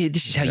like,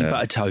 this is how you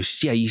butter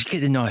toast. Yeah. You get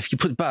the knife, you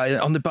put the butter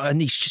on the butter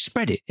and you just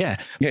spread it. Yeah.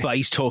 But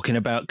he's talking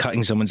about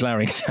cutting someone's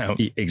larynx out.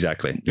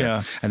 Exactly.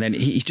 Yeah. And then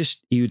he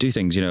would do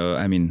things,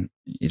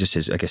 he just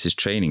his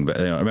training.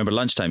 But I remember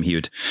lunchtime, he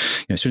would,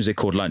 as soon as they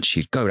called lunch,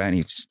 he'd go down,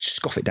 he'd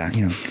scoff it down,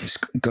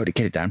 go to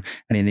get it down.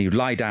 And then he'd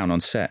lie down on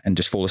set and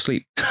just fall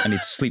asleep. And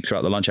he'd sleep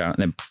throughout the lunch hour and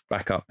then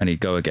back up and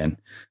he'd go again.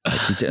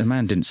 The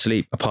man didn't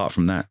sleep apart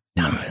from that.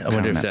 I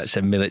wonder if that's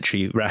a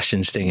military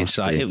rations thing. It's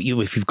like,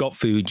 if you've got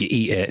food, you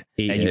eat it.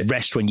 You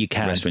rest when you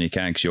can. Rest when you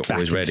can because you're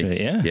always ready.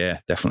 Yeah,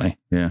 definitely.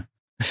 Yeah.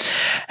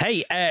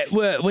 Hey,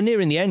 we're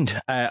nearing the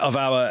end of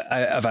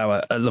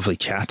our lovely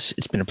chat.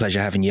 It's been a pleasure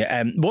having you.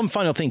 One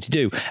final thing to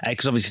do,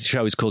 because obviously the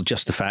show is called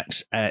Just the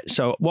Facts.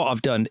 So what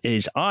I've done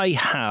is I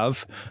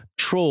have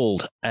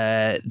trawled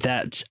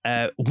that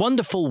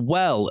wonderful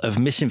well of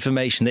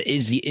misinformation that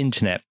is the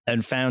internet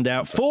and found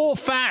out 4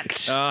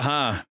 facts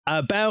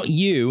about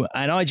you.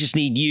 And I just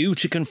need you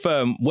to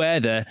confirm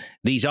whether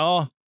these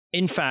are,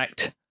 in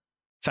fact,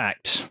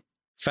 facts.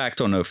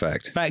 Fact or no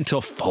fact? Fact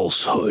or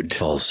falsehood?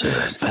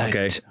 Falsehood.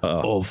 Fact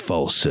or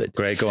falsehood.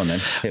 Great, go on then.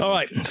 All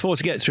right, 4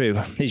 to get through.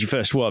 Here's your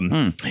first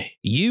one.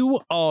 You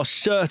are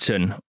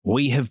certain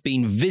we have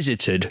been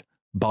visited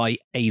by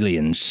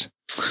aliens.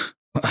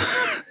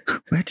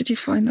 Where did you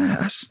find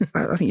that?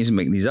 I think you're just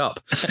making these up.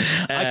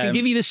 I can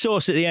give you the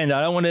source at the end. I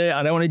don't want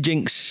to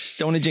jinx.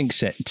 Don't want to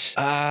jinx it.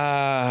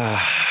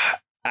 I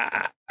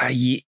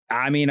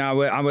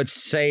would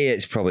say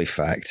it's probably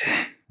fact.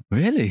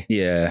 Really?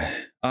 Yeah,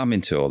 I'm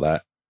into all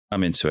that.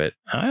 I'm into it.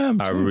 I am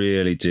too. I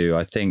really do.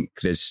 I think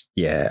there's,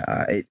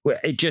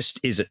 it just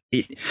is,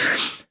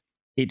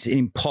 it's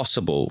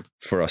impossible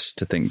for us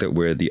to think that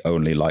we're the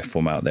only life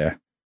form out there.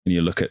 When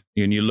you look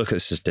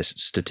at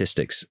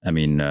statistics, I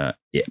mean, there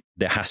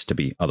has to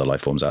be other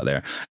life forms out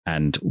there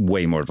and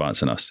way more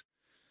advanced than us.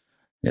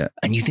 Yeah.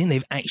 And you think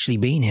they've actually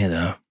been here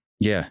though?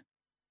 Yeah.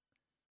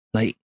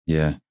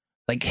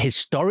 Like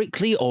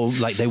historically, or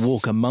like they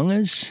walk among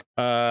us?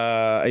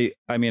 I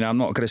mean, I'm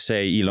not going to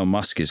say Elon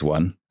Musk is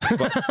one,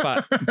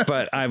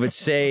 but I would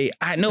say,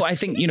 I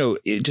think,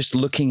 just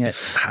looking at,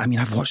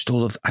 I've watched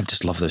I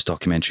just love those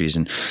documentaries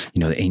and,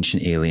 the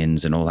ancient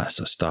aliens and all that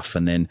sort of stuff.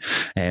 And then,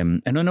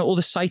 and I know all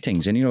the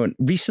sightings and,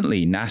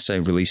 recently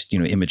NASA released,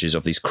 images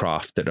of these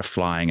craft that are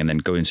flying and then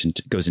goes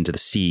into the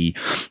sea.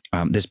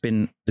 There's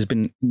been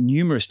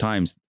numerous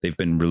times they've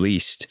been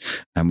released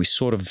and we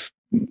sort of,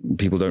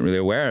 people don't really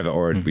aware of it,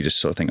 or we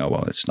just sort of think, oh,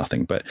 well, it's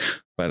nothing. But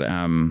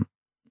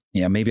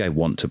maybe I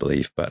want to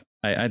believe, but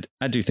I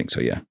do think so.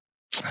 Yeah.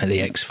 The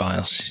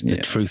X-Files. The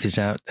truth is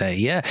out there.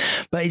 Yeah.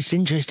 But it's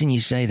interesting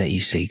you say that,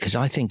 you see, because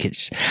I think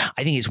it's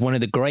one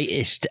of the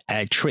greatest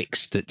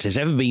tricks that has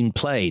ever been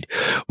played,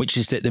 which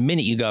is that the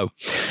minute you go,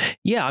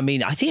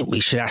 I think we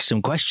should ask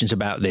some questions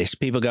about this.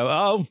 People go,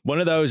 oh, one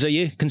of those, are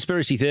you?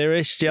 Conspiracy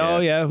theorists? Oh,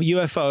 yeah,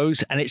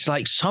 UFOs. And it's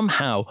like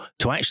somehow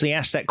to actually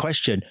ask that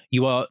question,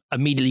 you are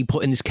immediately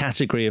put in this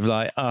category of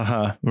like,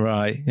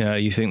 right. Yeah,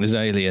 you think there's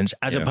aliens,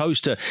 as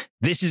opposed to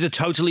this is a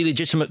totally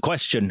legitimate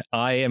question.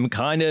 I am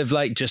kind of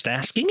like just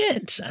asking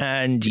it,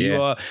 and you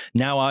are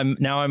now. I'm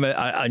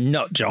a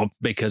nut job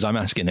because I'm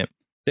asking it.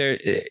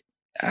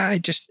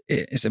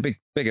 It's a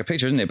bigger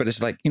picture, isn't it? But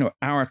it's like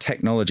our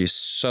technology is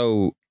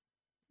so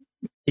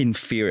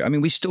inferior. I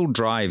mean, we still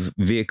drive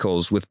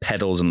vehicles with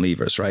pedals and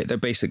levers, right? They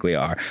basically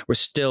are. We're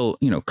still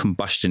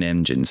combustion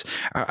engines.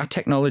 Our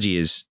technology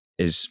is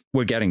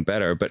we're getting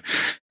better, but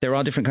there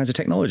are different kinds of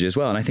technology as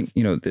well. And I think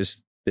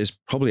there's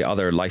probably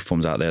other life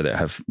forms out there that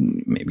have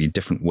maybe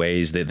different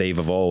ways that they've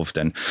evolved.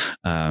 And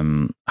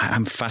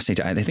I'm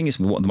fascinated. I think it's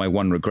my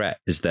one regret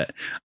is that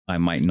I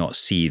might not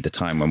see the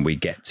time when we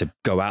get to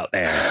go out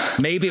there.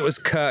 Maybe it was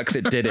Kirk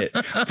that did it,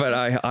 but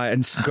I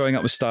growing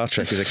up with Star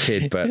Trek as a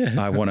kid, but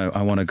I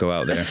want to go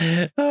out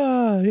there.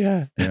 Oh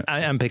yeah.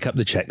 And pick up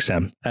the check,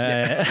 Sam.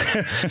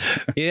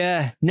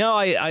 Yeah. No,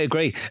 I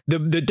agree.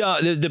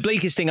 The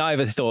bleakest thing I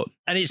ever thought,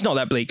 and it's not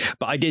that bleak,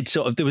 but I did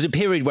there was a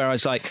period where I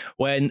was like,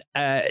 when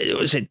it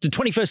was the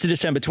 21st of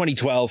December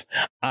 2012,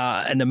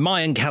 and the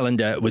Mayan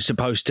calendar was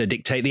supposed to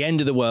dictate the end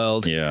of the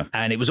world. Yeah.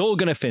 And it was all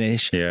going to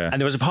finish. Yeah. And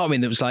there was a part of me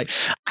that was like,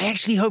 I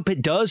actually hope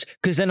it does,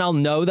 because then I'll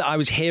know that I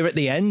was here at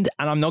the end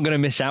and I'm not going to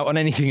miss out on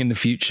anything in the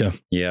future.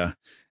 Yeah.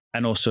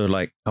 And also,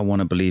 like, I want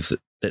to believe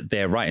that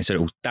they're right. And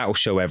so that'll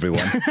show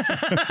everyone.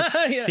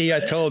 See, I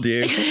told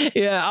you.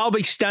 Yeah, I'll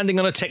be standing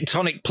on a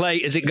tectonic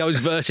plate as it goes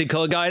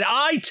vertical going,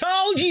 I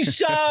told you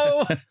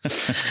so.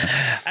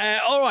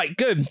 All right,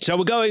 good. So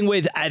we're going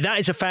with, that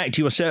is a fact.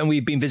 You are certain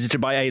we've been visited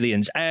by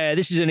aliens.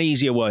 This is an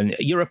easier one.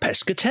 You're a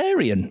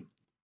pescatarian.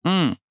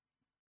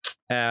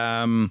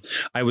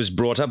 I was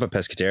brought up a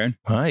pescatarian,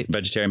 right?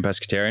 Vegetarian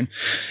pescatarian.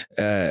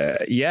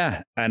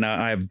 Yeah. And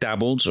I've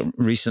dabbled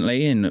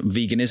recently in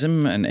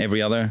veganism and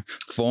every other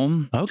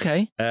form.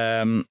 Okay.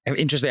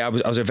 Interestingly, I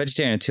was a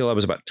vegetarian until I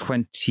was about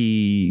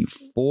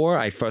 24.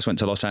 I first went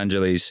to Los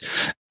Angeles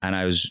and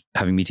I was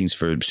having meetings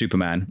for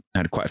Superman. I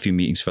had quite a few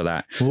meetings for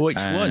that. Which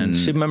one?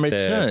 Superman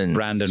Returns?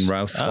 Brandon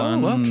Routh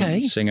one. Oh, okay.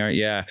 Singer,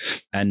 yeah.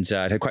 And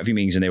I had quite a few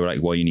meetings and they were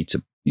like, well, you need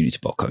to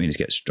bulk up, you need to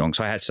get strong.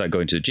 So I had to start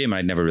going to the gym.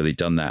 I'd never really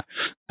done that.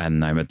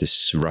 And I met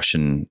this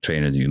Russian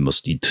trainer, you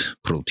must eat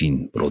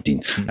protein.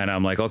 And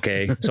I'm like,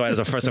 okay. So it was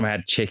the first time I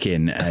had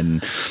chicken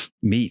and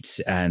meat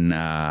and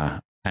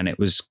it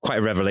was quite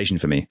a revelation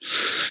for me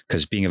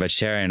because being a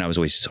vegetarian, I was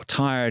always so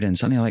tired and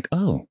suddenly I'm like,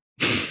 oh,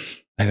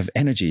 I have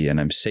energy and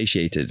I'm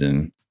satiated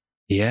and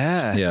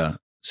yeah.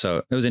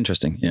 So it was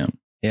interesting.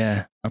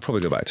 Yeah. I'll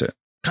probably go back to it.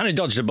 Kind of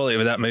dodged a bullet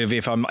with that movie.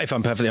 If I'm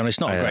perfectly honest,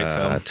 not a great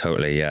film.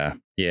 Totally. Yeah.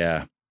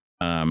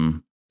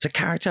 It's a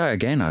character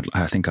again.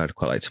 I think I'd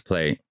quite like to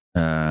play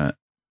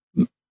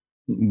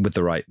with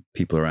the right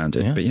people around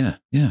it. Yeah. But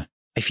yeah.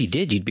 If you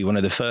did, you'd be one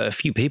of the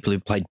few people who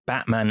played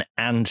Batman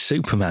and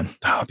Superman.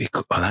 That would be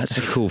cool. Oh, that's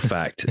a cool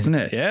fact, isn't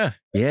it?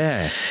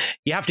 Yeah.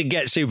 You have to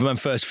get Superman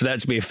first for that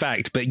to be a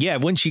fact. But yeah,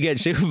 once you get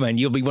Superman,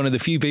 you'll be one of the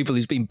few people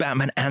who's been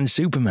Batman and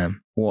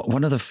Superman. Well,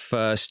 one of the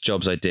first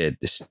jobs I did,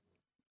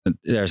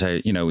 there's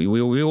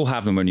we all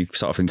have them when you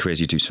start off in careers,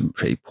 you do some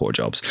pretty poor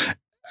jobs.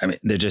 I mean,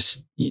 they're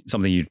just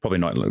something you'd probably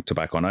not look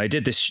back on. I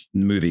did this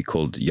movie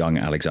called Young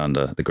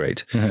Alexander the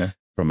Great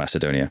from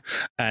Macedonia.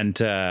 And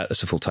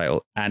that's the full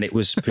title. And it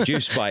was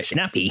produced by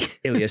Snappy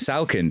Ilya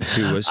Salkind,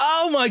 who was...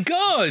 Oh my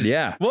God.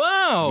 Yeah.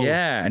 Wow.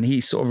 Yeah. And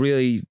he sort of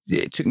really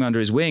took me under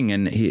his wing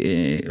and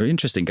an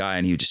interesting guy.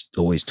 And he would just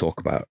always talk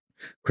about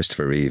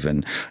Christopher Reeve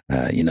and,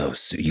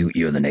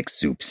 you're the next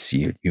Soups.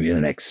 You're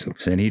the next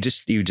Soups. And he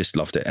just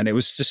loved it. And it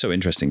was just so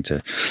interesting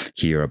to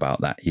hear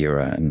about that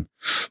era and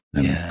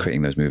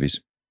creating those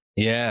movies.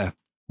 Yeah.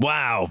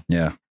 Wow.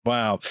 Yeah.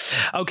 Wow.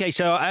 Okay,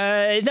 so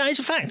that is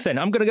a fact then.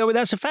 I'm going to go with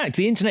that's a fact.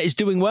 The internet is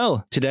doing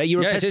well today.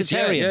 You're a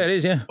pescatarian. Yeah, it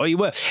is, yeah. Or you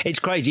were. It's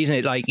crazy, isn't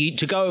it? Like you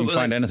can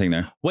find anything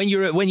there. When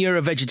you're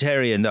a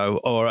vegetarian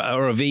though, or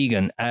a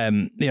vegan,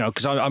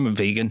 because I'm a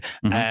vegan,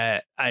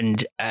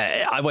 and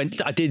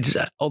I did,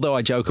 although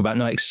I joke about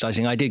not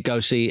exercising, I did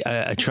go see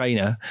a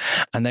trainer,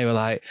 and they were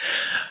like,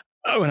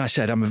 when I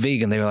said I'm a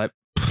vegan, they were like,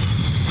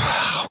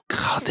 oh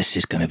God, this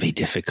is going to be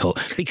difficult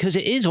because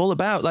it is all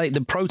about like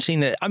the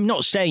protein that I'm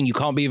not saying you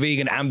can't be a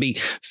vegan and be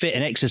fit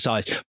and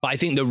exercise, but I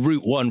think the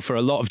route one for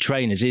a lot of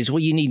trainers is, well,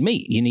 you need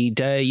meat, you need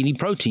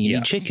protein, you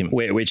need chicken,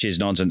 which is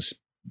nonsense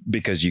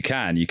because you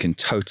can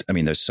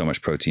there's so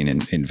much protein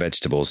in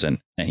vegetables and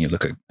you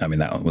look at,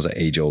 that was an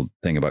age old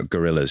thing about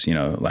gorillas,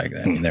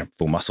 they're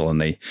full muscle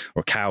and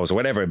or cows or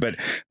whatever. But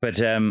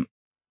I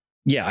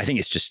think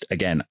it's just,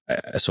 again,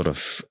 a sort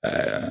of,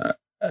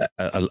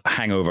 a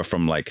hangover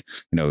from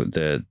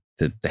the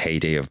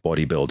heyday of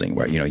bodybuilding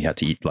where you had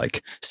to eat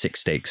like 6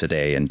 steaks a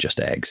day and just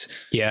eggs.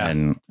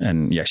 And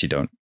you actually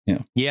don't.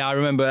 Yeah, I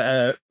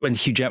remember when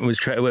Hugh Jackman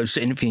was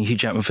interviewing Hugh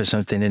Jackman for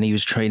something, and he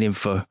was training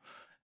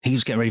he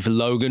was getting ready for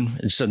Logan,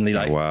 and suddenly,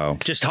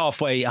 just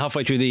halfway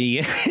through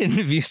the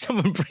interview,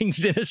 someone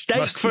brings in a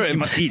steak for him.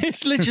 Must eat.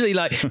 It's literally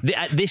like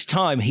at this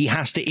time he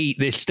has to eat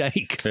this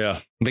steak. Yeah,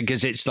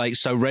 because it's like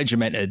so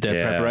regimented, the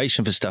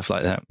preparation for stuff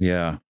like that.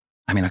 Yeah.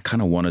 I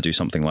kind of want to do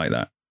something like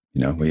that,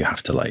 where you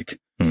have to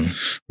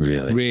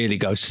really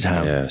go to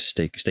town. Yeah,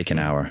 steak an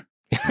hour.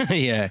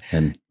 Yeah.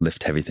 And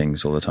lift heavy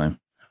things all the time.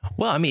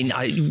 Well,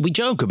 we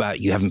joke about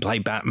you haven't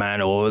played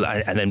Batman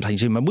and then playing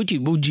Superman. Would a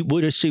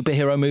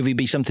superhero movie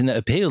be something that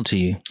appealed to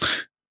you?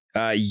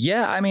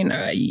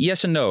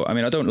 Yes and no.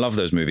 I don't love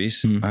those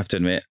movies. I have to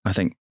admit. I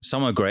think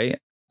some are great.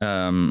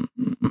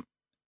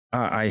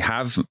 I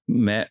have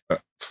met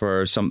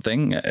for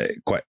something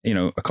quite,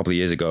 a couple of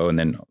years ago, and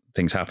then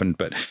things happened.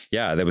 But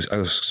yeah, I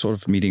was sort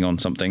of meeting on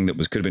something that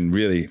could have been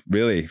really,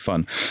 really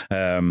fun.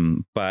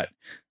 But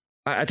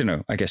I don't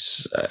know. I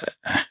guess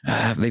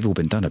they've all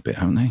been done a bit,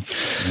 haven't they?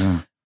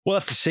 Yeah. We'll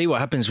have to see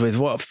what happens with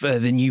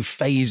the new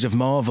phase of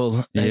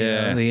Marvel,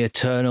 the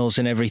Eternals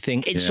and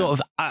everything. It's sort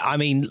of, I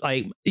mean,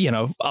 like, you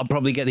know, I'll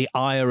probably get the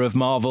ire of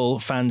Marvel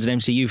fans and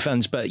MCU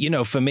fans, but, you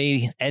know, for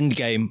me,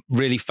 Endgame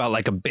really felt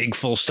like a big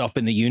full stop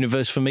in the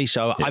universe for me.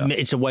 So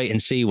it's a wait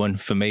and see one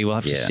for me. We'll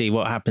have to see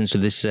what happens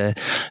with this, the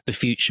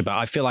future. But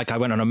I feel like I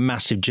went on a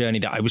massive journey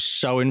that I was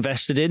so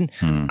invested in,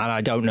 and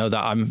I don't know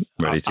that I'm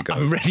ready to go.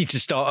 I'm ready to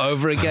start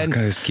over again.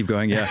 Just keep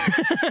going, yeah.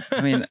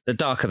 I mean, the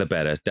darker the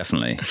better,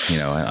 definitely. You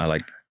know, I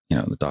like, you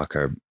know, the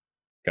darker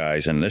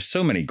guys, and there's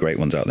so many great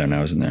ones out there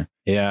now, isn't there?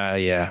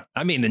 Yeah.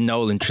 I mean, the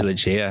Nolan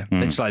trilogy. Yeah,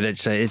 it's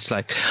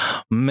like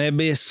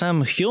maybe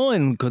Sam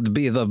Heughan could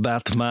be the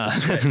Batman.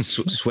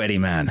 Sweaty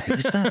man.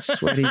 Who's that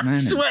sweaty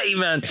man? Sweaty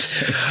man.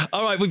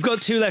 All right, we've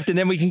got 2 left, and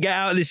then we can get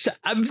out of this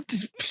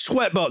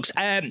sweat box.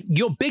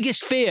 Your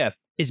biggest fear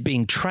is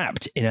being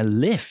trapped in a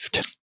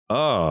lift.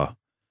 Oh,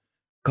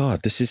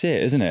 God, this is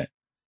it, isn't it?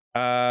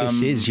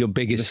 This is your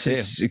biggest fear.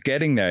 Is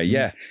getting there,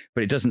 yeah.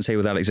 But it doesn't say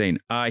with Alex Zane.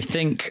 I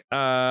think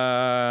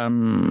that's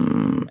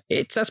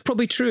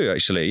probably true,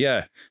 actually.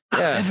 Yeah.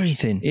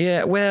 Everything.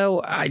 Yeah.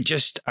 Well, I'm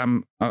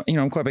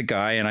quite a big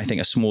guy, and I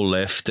think a small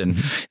lift, and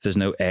if there's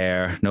no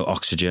air, no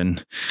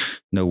oxygen,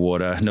 no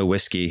water, no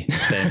whiskey,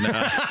 then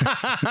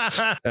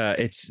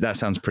that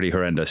sounds pretty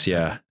horrendous.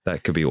 Yeah,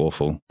 that could be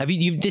awful. Have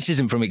you? This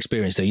isn't from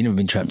experience, though. You've never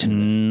been trapped in a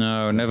lift?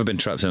 No, never been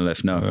trapped in a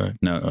lift. No,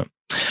 no.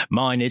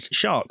 Mine is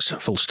sharks.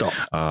 Full stop.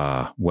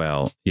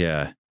 Well,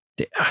 yeah.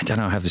 I don't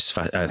know. I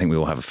think we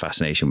all have a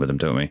fascination with them,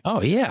 don't we?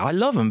 Oh yeah, I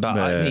love them, but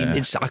I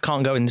mean, I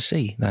can't go in the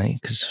sea,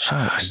 because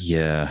sharks.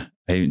 Yeah.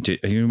 You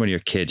remember when you're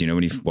a kid, you know,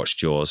 when you watch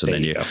Jaws, and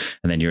then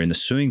you're in the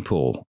swimming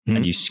pool,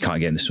 and you can't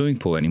get in the swimming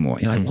pool anymore.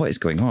 You're like, what is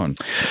going on?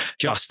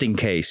 Just in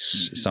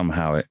case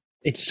somehow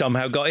it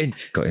somehow got in.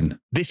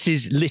 This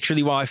is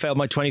literally why I failed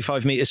my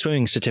 25-meter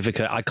swimming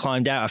certificate. I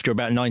climbed out after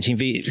about 19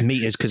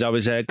 meters because I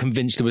was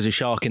convinced there was a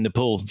shark in the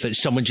pool, that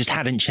someone just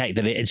hadn't checked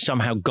that it had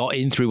somehow got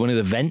in through one of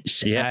the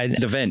vents. Yeah,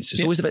 the vents.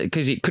 It's always the vent,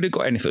 because it could have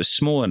got in if it was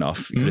small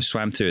enough. You could have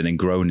swam through and then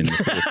grown in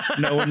the pool.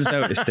 No one's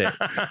noticed it.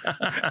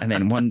 And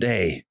then one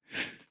day,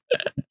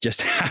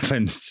 just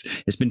happens.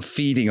 It's been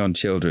feeding on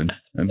children.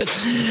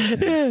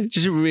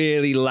 Just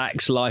really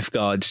lax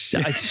lifeguards.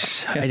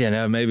 I don't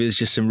know. Maybe there's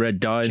just some red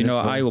dye. You know,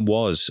 I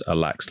was a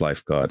lax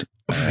lifeguard.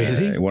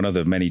 Really? One of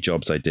the many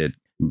jobs I did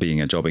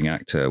being a jobbing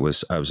actor I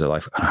was a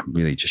lifeguard. I'm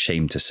really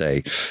ashamed to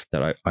say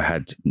that I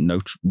had no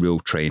real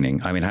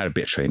training. I mean, I had a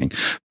bit of training,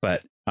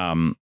 but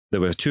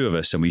there were 2 of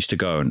us, and we used to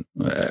go, and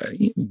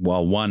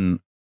while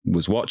one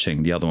was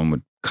watching, the other one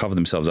would cover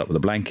themselves up with a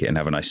blanket and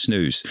have a nice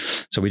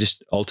snooze. So we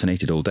just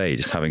alternated all day,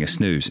 just having a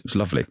snooze. It was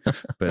lovely,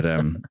 but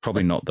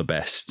probably not the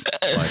best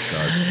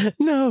lifeguards.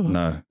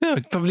 No.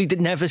 Probably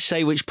did never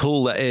say which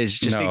pool that is,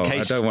 just in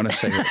case. I don't want to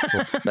say which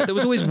pool. No, there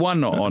was always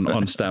one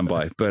on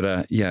standby,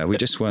 but we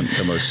just weren't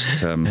the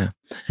most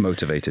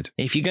motivated.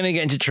 If you're going to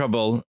get into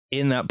trouble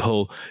in that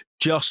pool,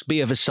 just be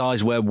of a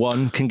size where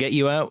one can get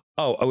you out.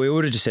 Oh, we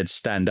would have just said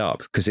stand up,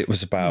 because it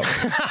was about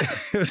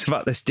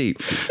this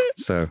deep.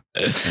 So,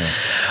 yeah.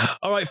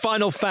 All right,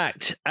 final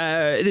fact.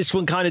 This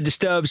one kind of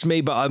disturbs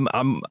me, but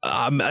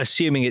I'm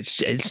assuming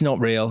it's not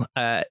real.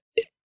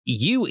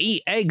 You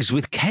eat eggs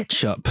with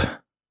ketchup.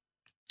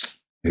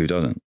 Who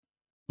doesn't?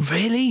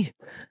 Really?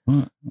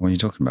 What are you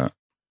talking about?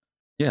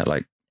 Yeah,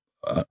 like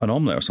an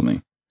omelette or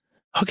something.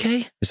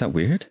 Okay. Is that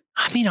weird?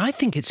 I mean, I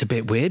think it's a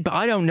bit weird, but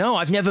I don't know.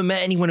 I've never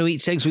met anyone who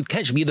eats eggs with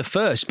ketchup. You're the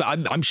first, but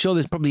I'm sure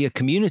there's probably a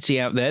community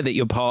out there that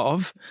you're part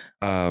of.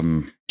 I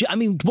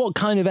mean, what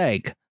kind of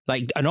egg?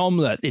 Like an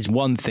omelette is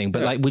one thing,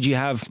 but like, would you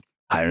have,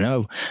 I don't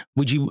know,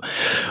 would you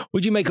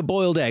make a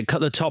boiled egg, cut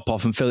the top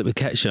off and fill it with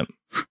ketchup?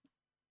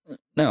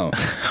 No.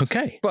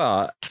 Okay.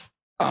 But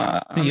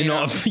you're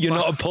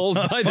not appalled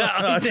by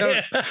that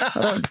idea.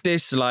 I don't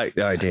dislike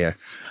the idea.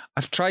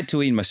 I've tried to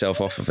wean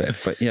myself off of it,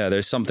 but yeah,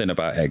 there's something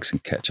about eggs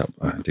and ketchup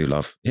I do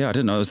love. Yeah, I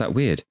didn't know it was that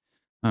weird.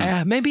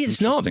 Maybe it's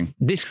not.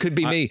 This could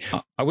be me.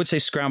 I would say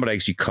scrambled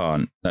eggs you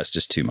can't. That's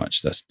just too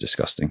much. That's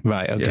disgusting.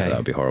 Right, okay. Yeah, that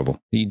would be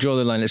horrible. You draw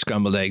the line at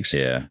scrambled eggs.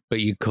 Yeah.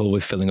 But you're cool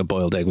with filling a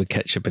boiled egg with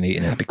ketchup and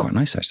eating it. That'd be quite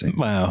nice, actually.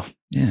 Wow.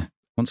 Yeah.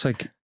 Once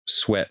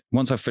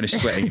I've finished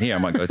sweating here, I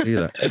might go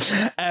do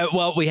that.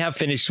 Well, we have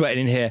finished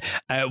sweating in here.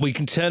 We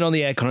can turn on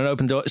the aircon and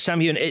open the door. Sam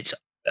Heughan, it's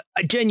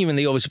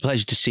genuinely always a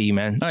pleasure to see you,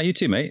 man. You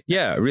too, mate.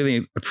 Yeah, I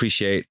really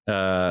appreciate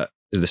the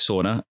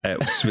sauna. It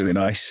was really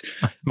nice.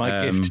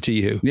 My gift to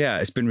you. Yeah,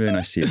 it's been really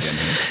nice to see you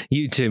again.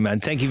 You too,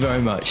 man. Thank you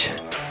very much.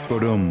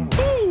 Ba-dum.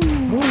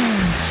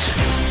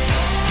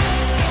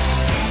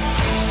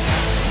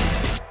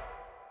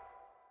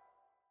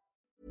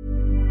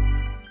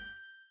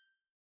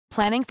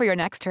 Planning for your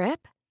next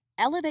trip?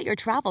 Elevate your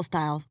travel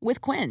style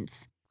with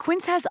Quince.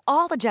 Quince has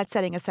all the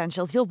jet-setting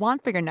essentials you'll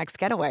want for your next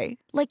getaway,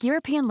 like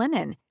European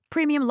linen,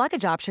 premium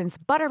luggage options,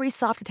 buttery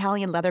soft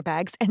Italian leather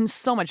bags, and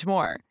so much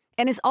more.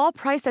 And is all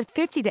priced at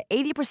 50 to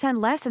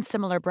 80% less than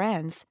similar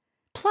brands.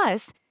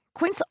 Plus,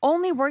 Quince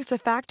only works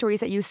with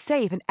factories that use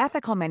safe and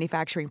ethical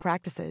manufacturing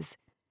practices.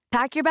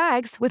 Pack your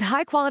bags with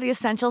high-quality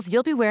essentials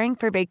you'll be wearing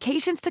for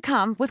vacations to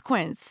come with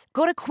Quince.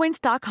 Go to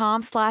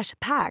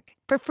quince.com/pack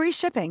for free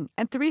shipping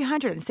and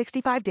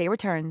 365-day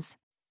returns.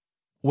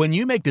 When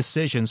you make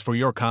decisions for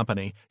your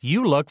company,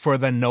 you look for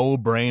the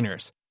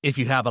no-brainers. If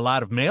you have a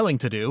lot of mailing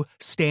to do,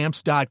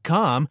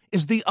 Stamps.com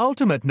is the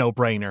ultimate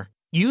no-brainer.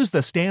 Use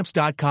the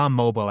Stamps.com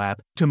mobile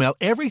app to mail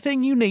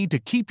everything you need to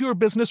keep your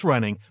business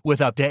running with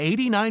up to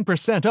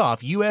 89%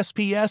 off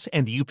USPS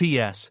and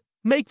UPS.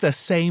 Make the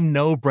same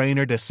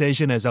no-brainer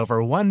decision as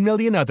over 1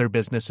 million other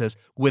businesses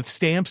with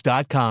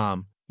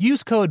Stamps.com.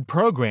 Use code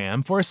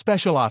PROGRAM for a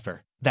special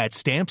offer. That's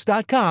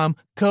Stamps.com,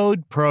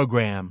 code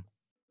PROGRAM.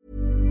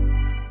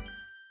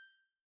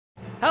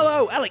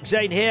 Hello, Alex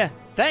Zane here.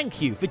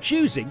 Thank you for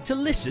choosing to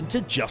listen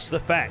to Just the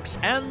Facts.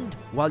 And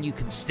while you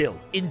can still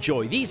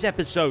enjoy these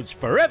episodes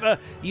forever,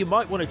 you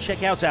might want to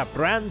check out our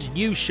brand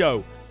new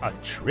show, A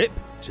Trip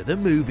to the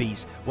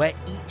Movies, where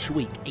each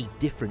week a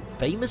different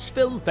famous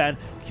film fan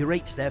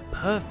curates their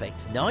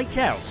perfect night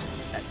out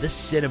at the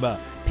cinema,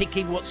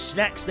 picking what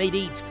snacks they'd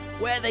eat,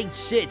 where they'd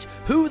sit,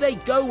 who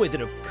they'd go with,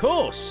 and of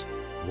course,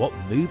 what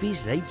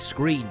movies they'd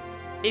screen.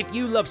 If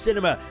you love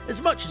cinema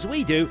as much as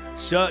we do,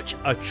 search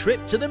A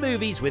Trip to the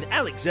Movies with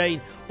Alex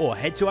Zane or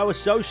head to our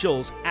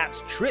socials at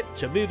Trip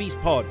to Movies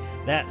Pod.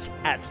 That's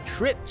at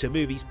Trip to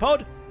Movies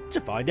Pod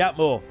to find out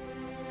more.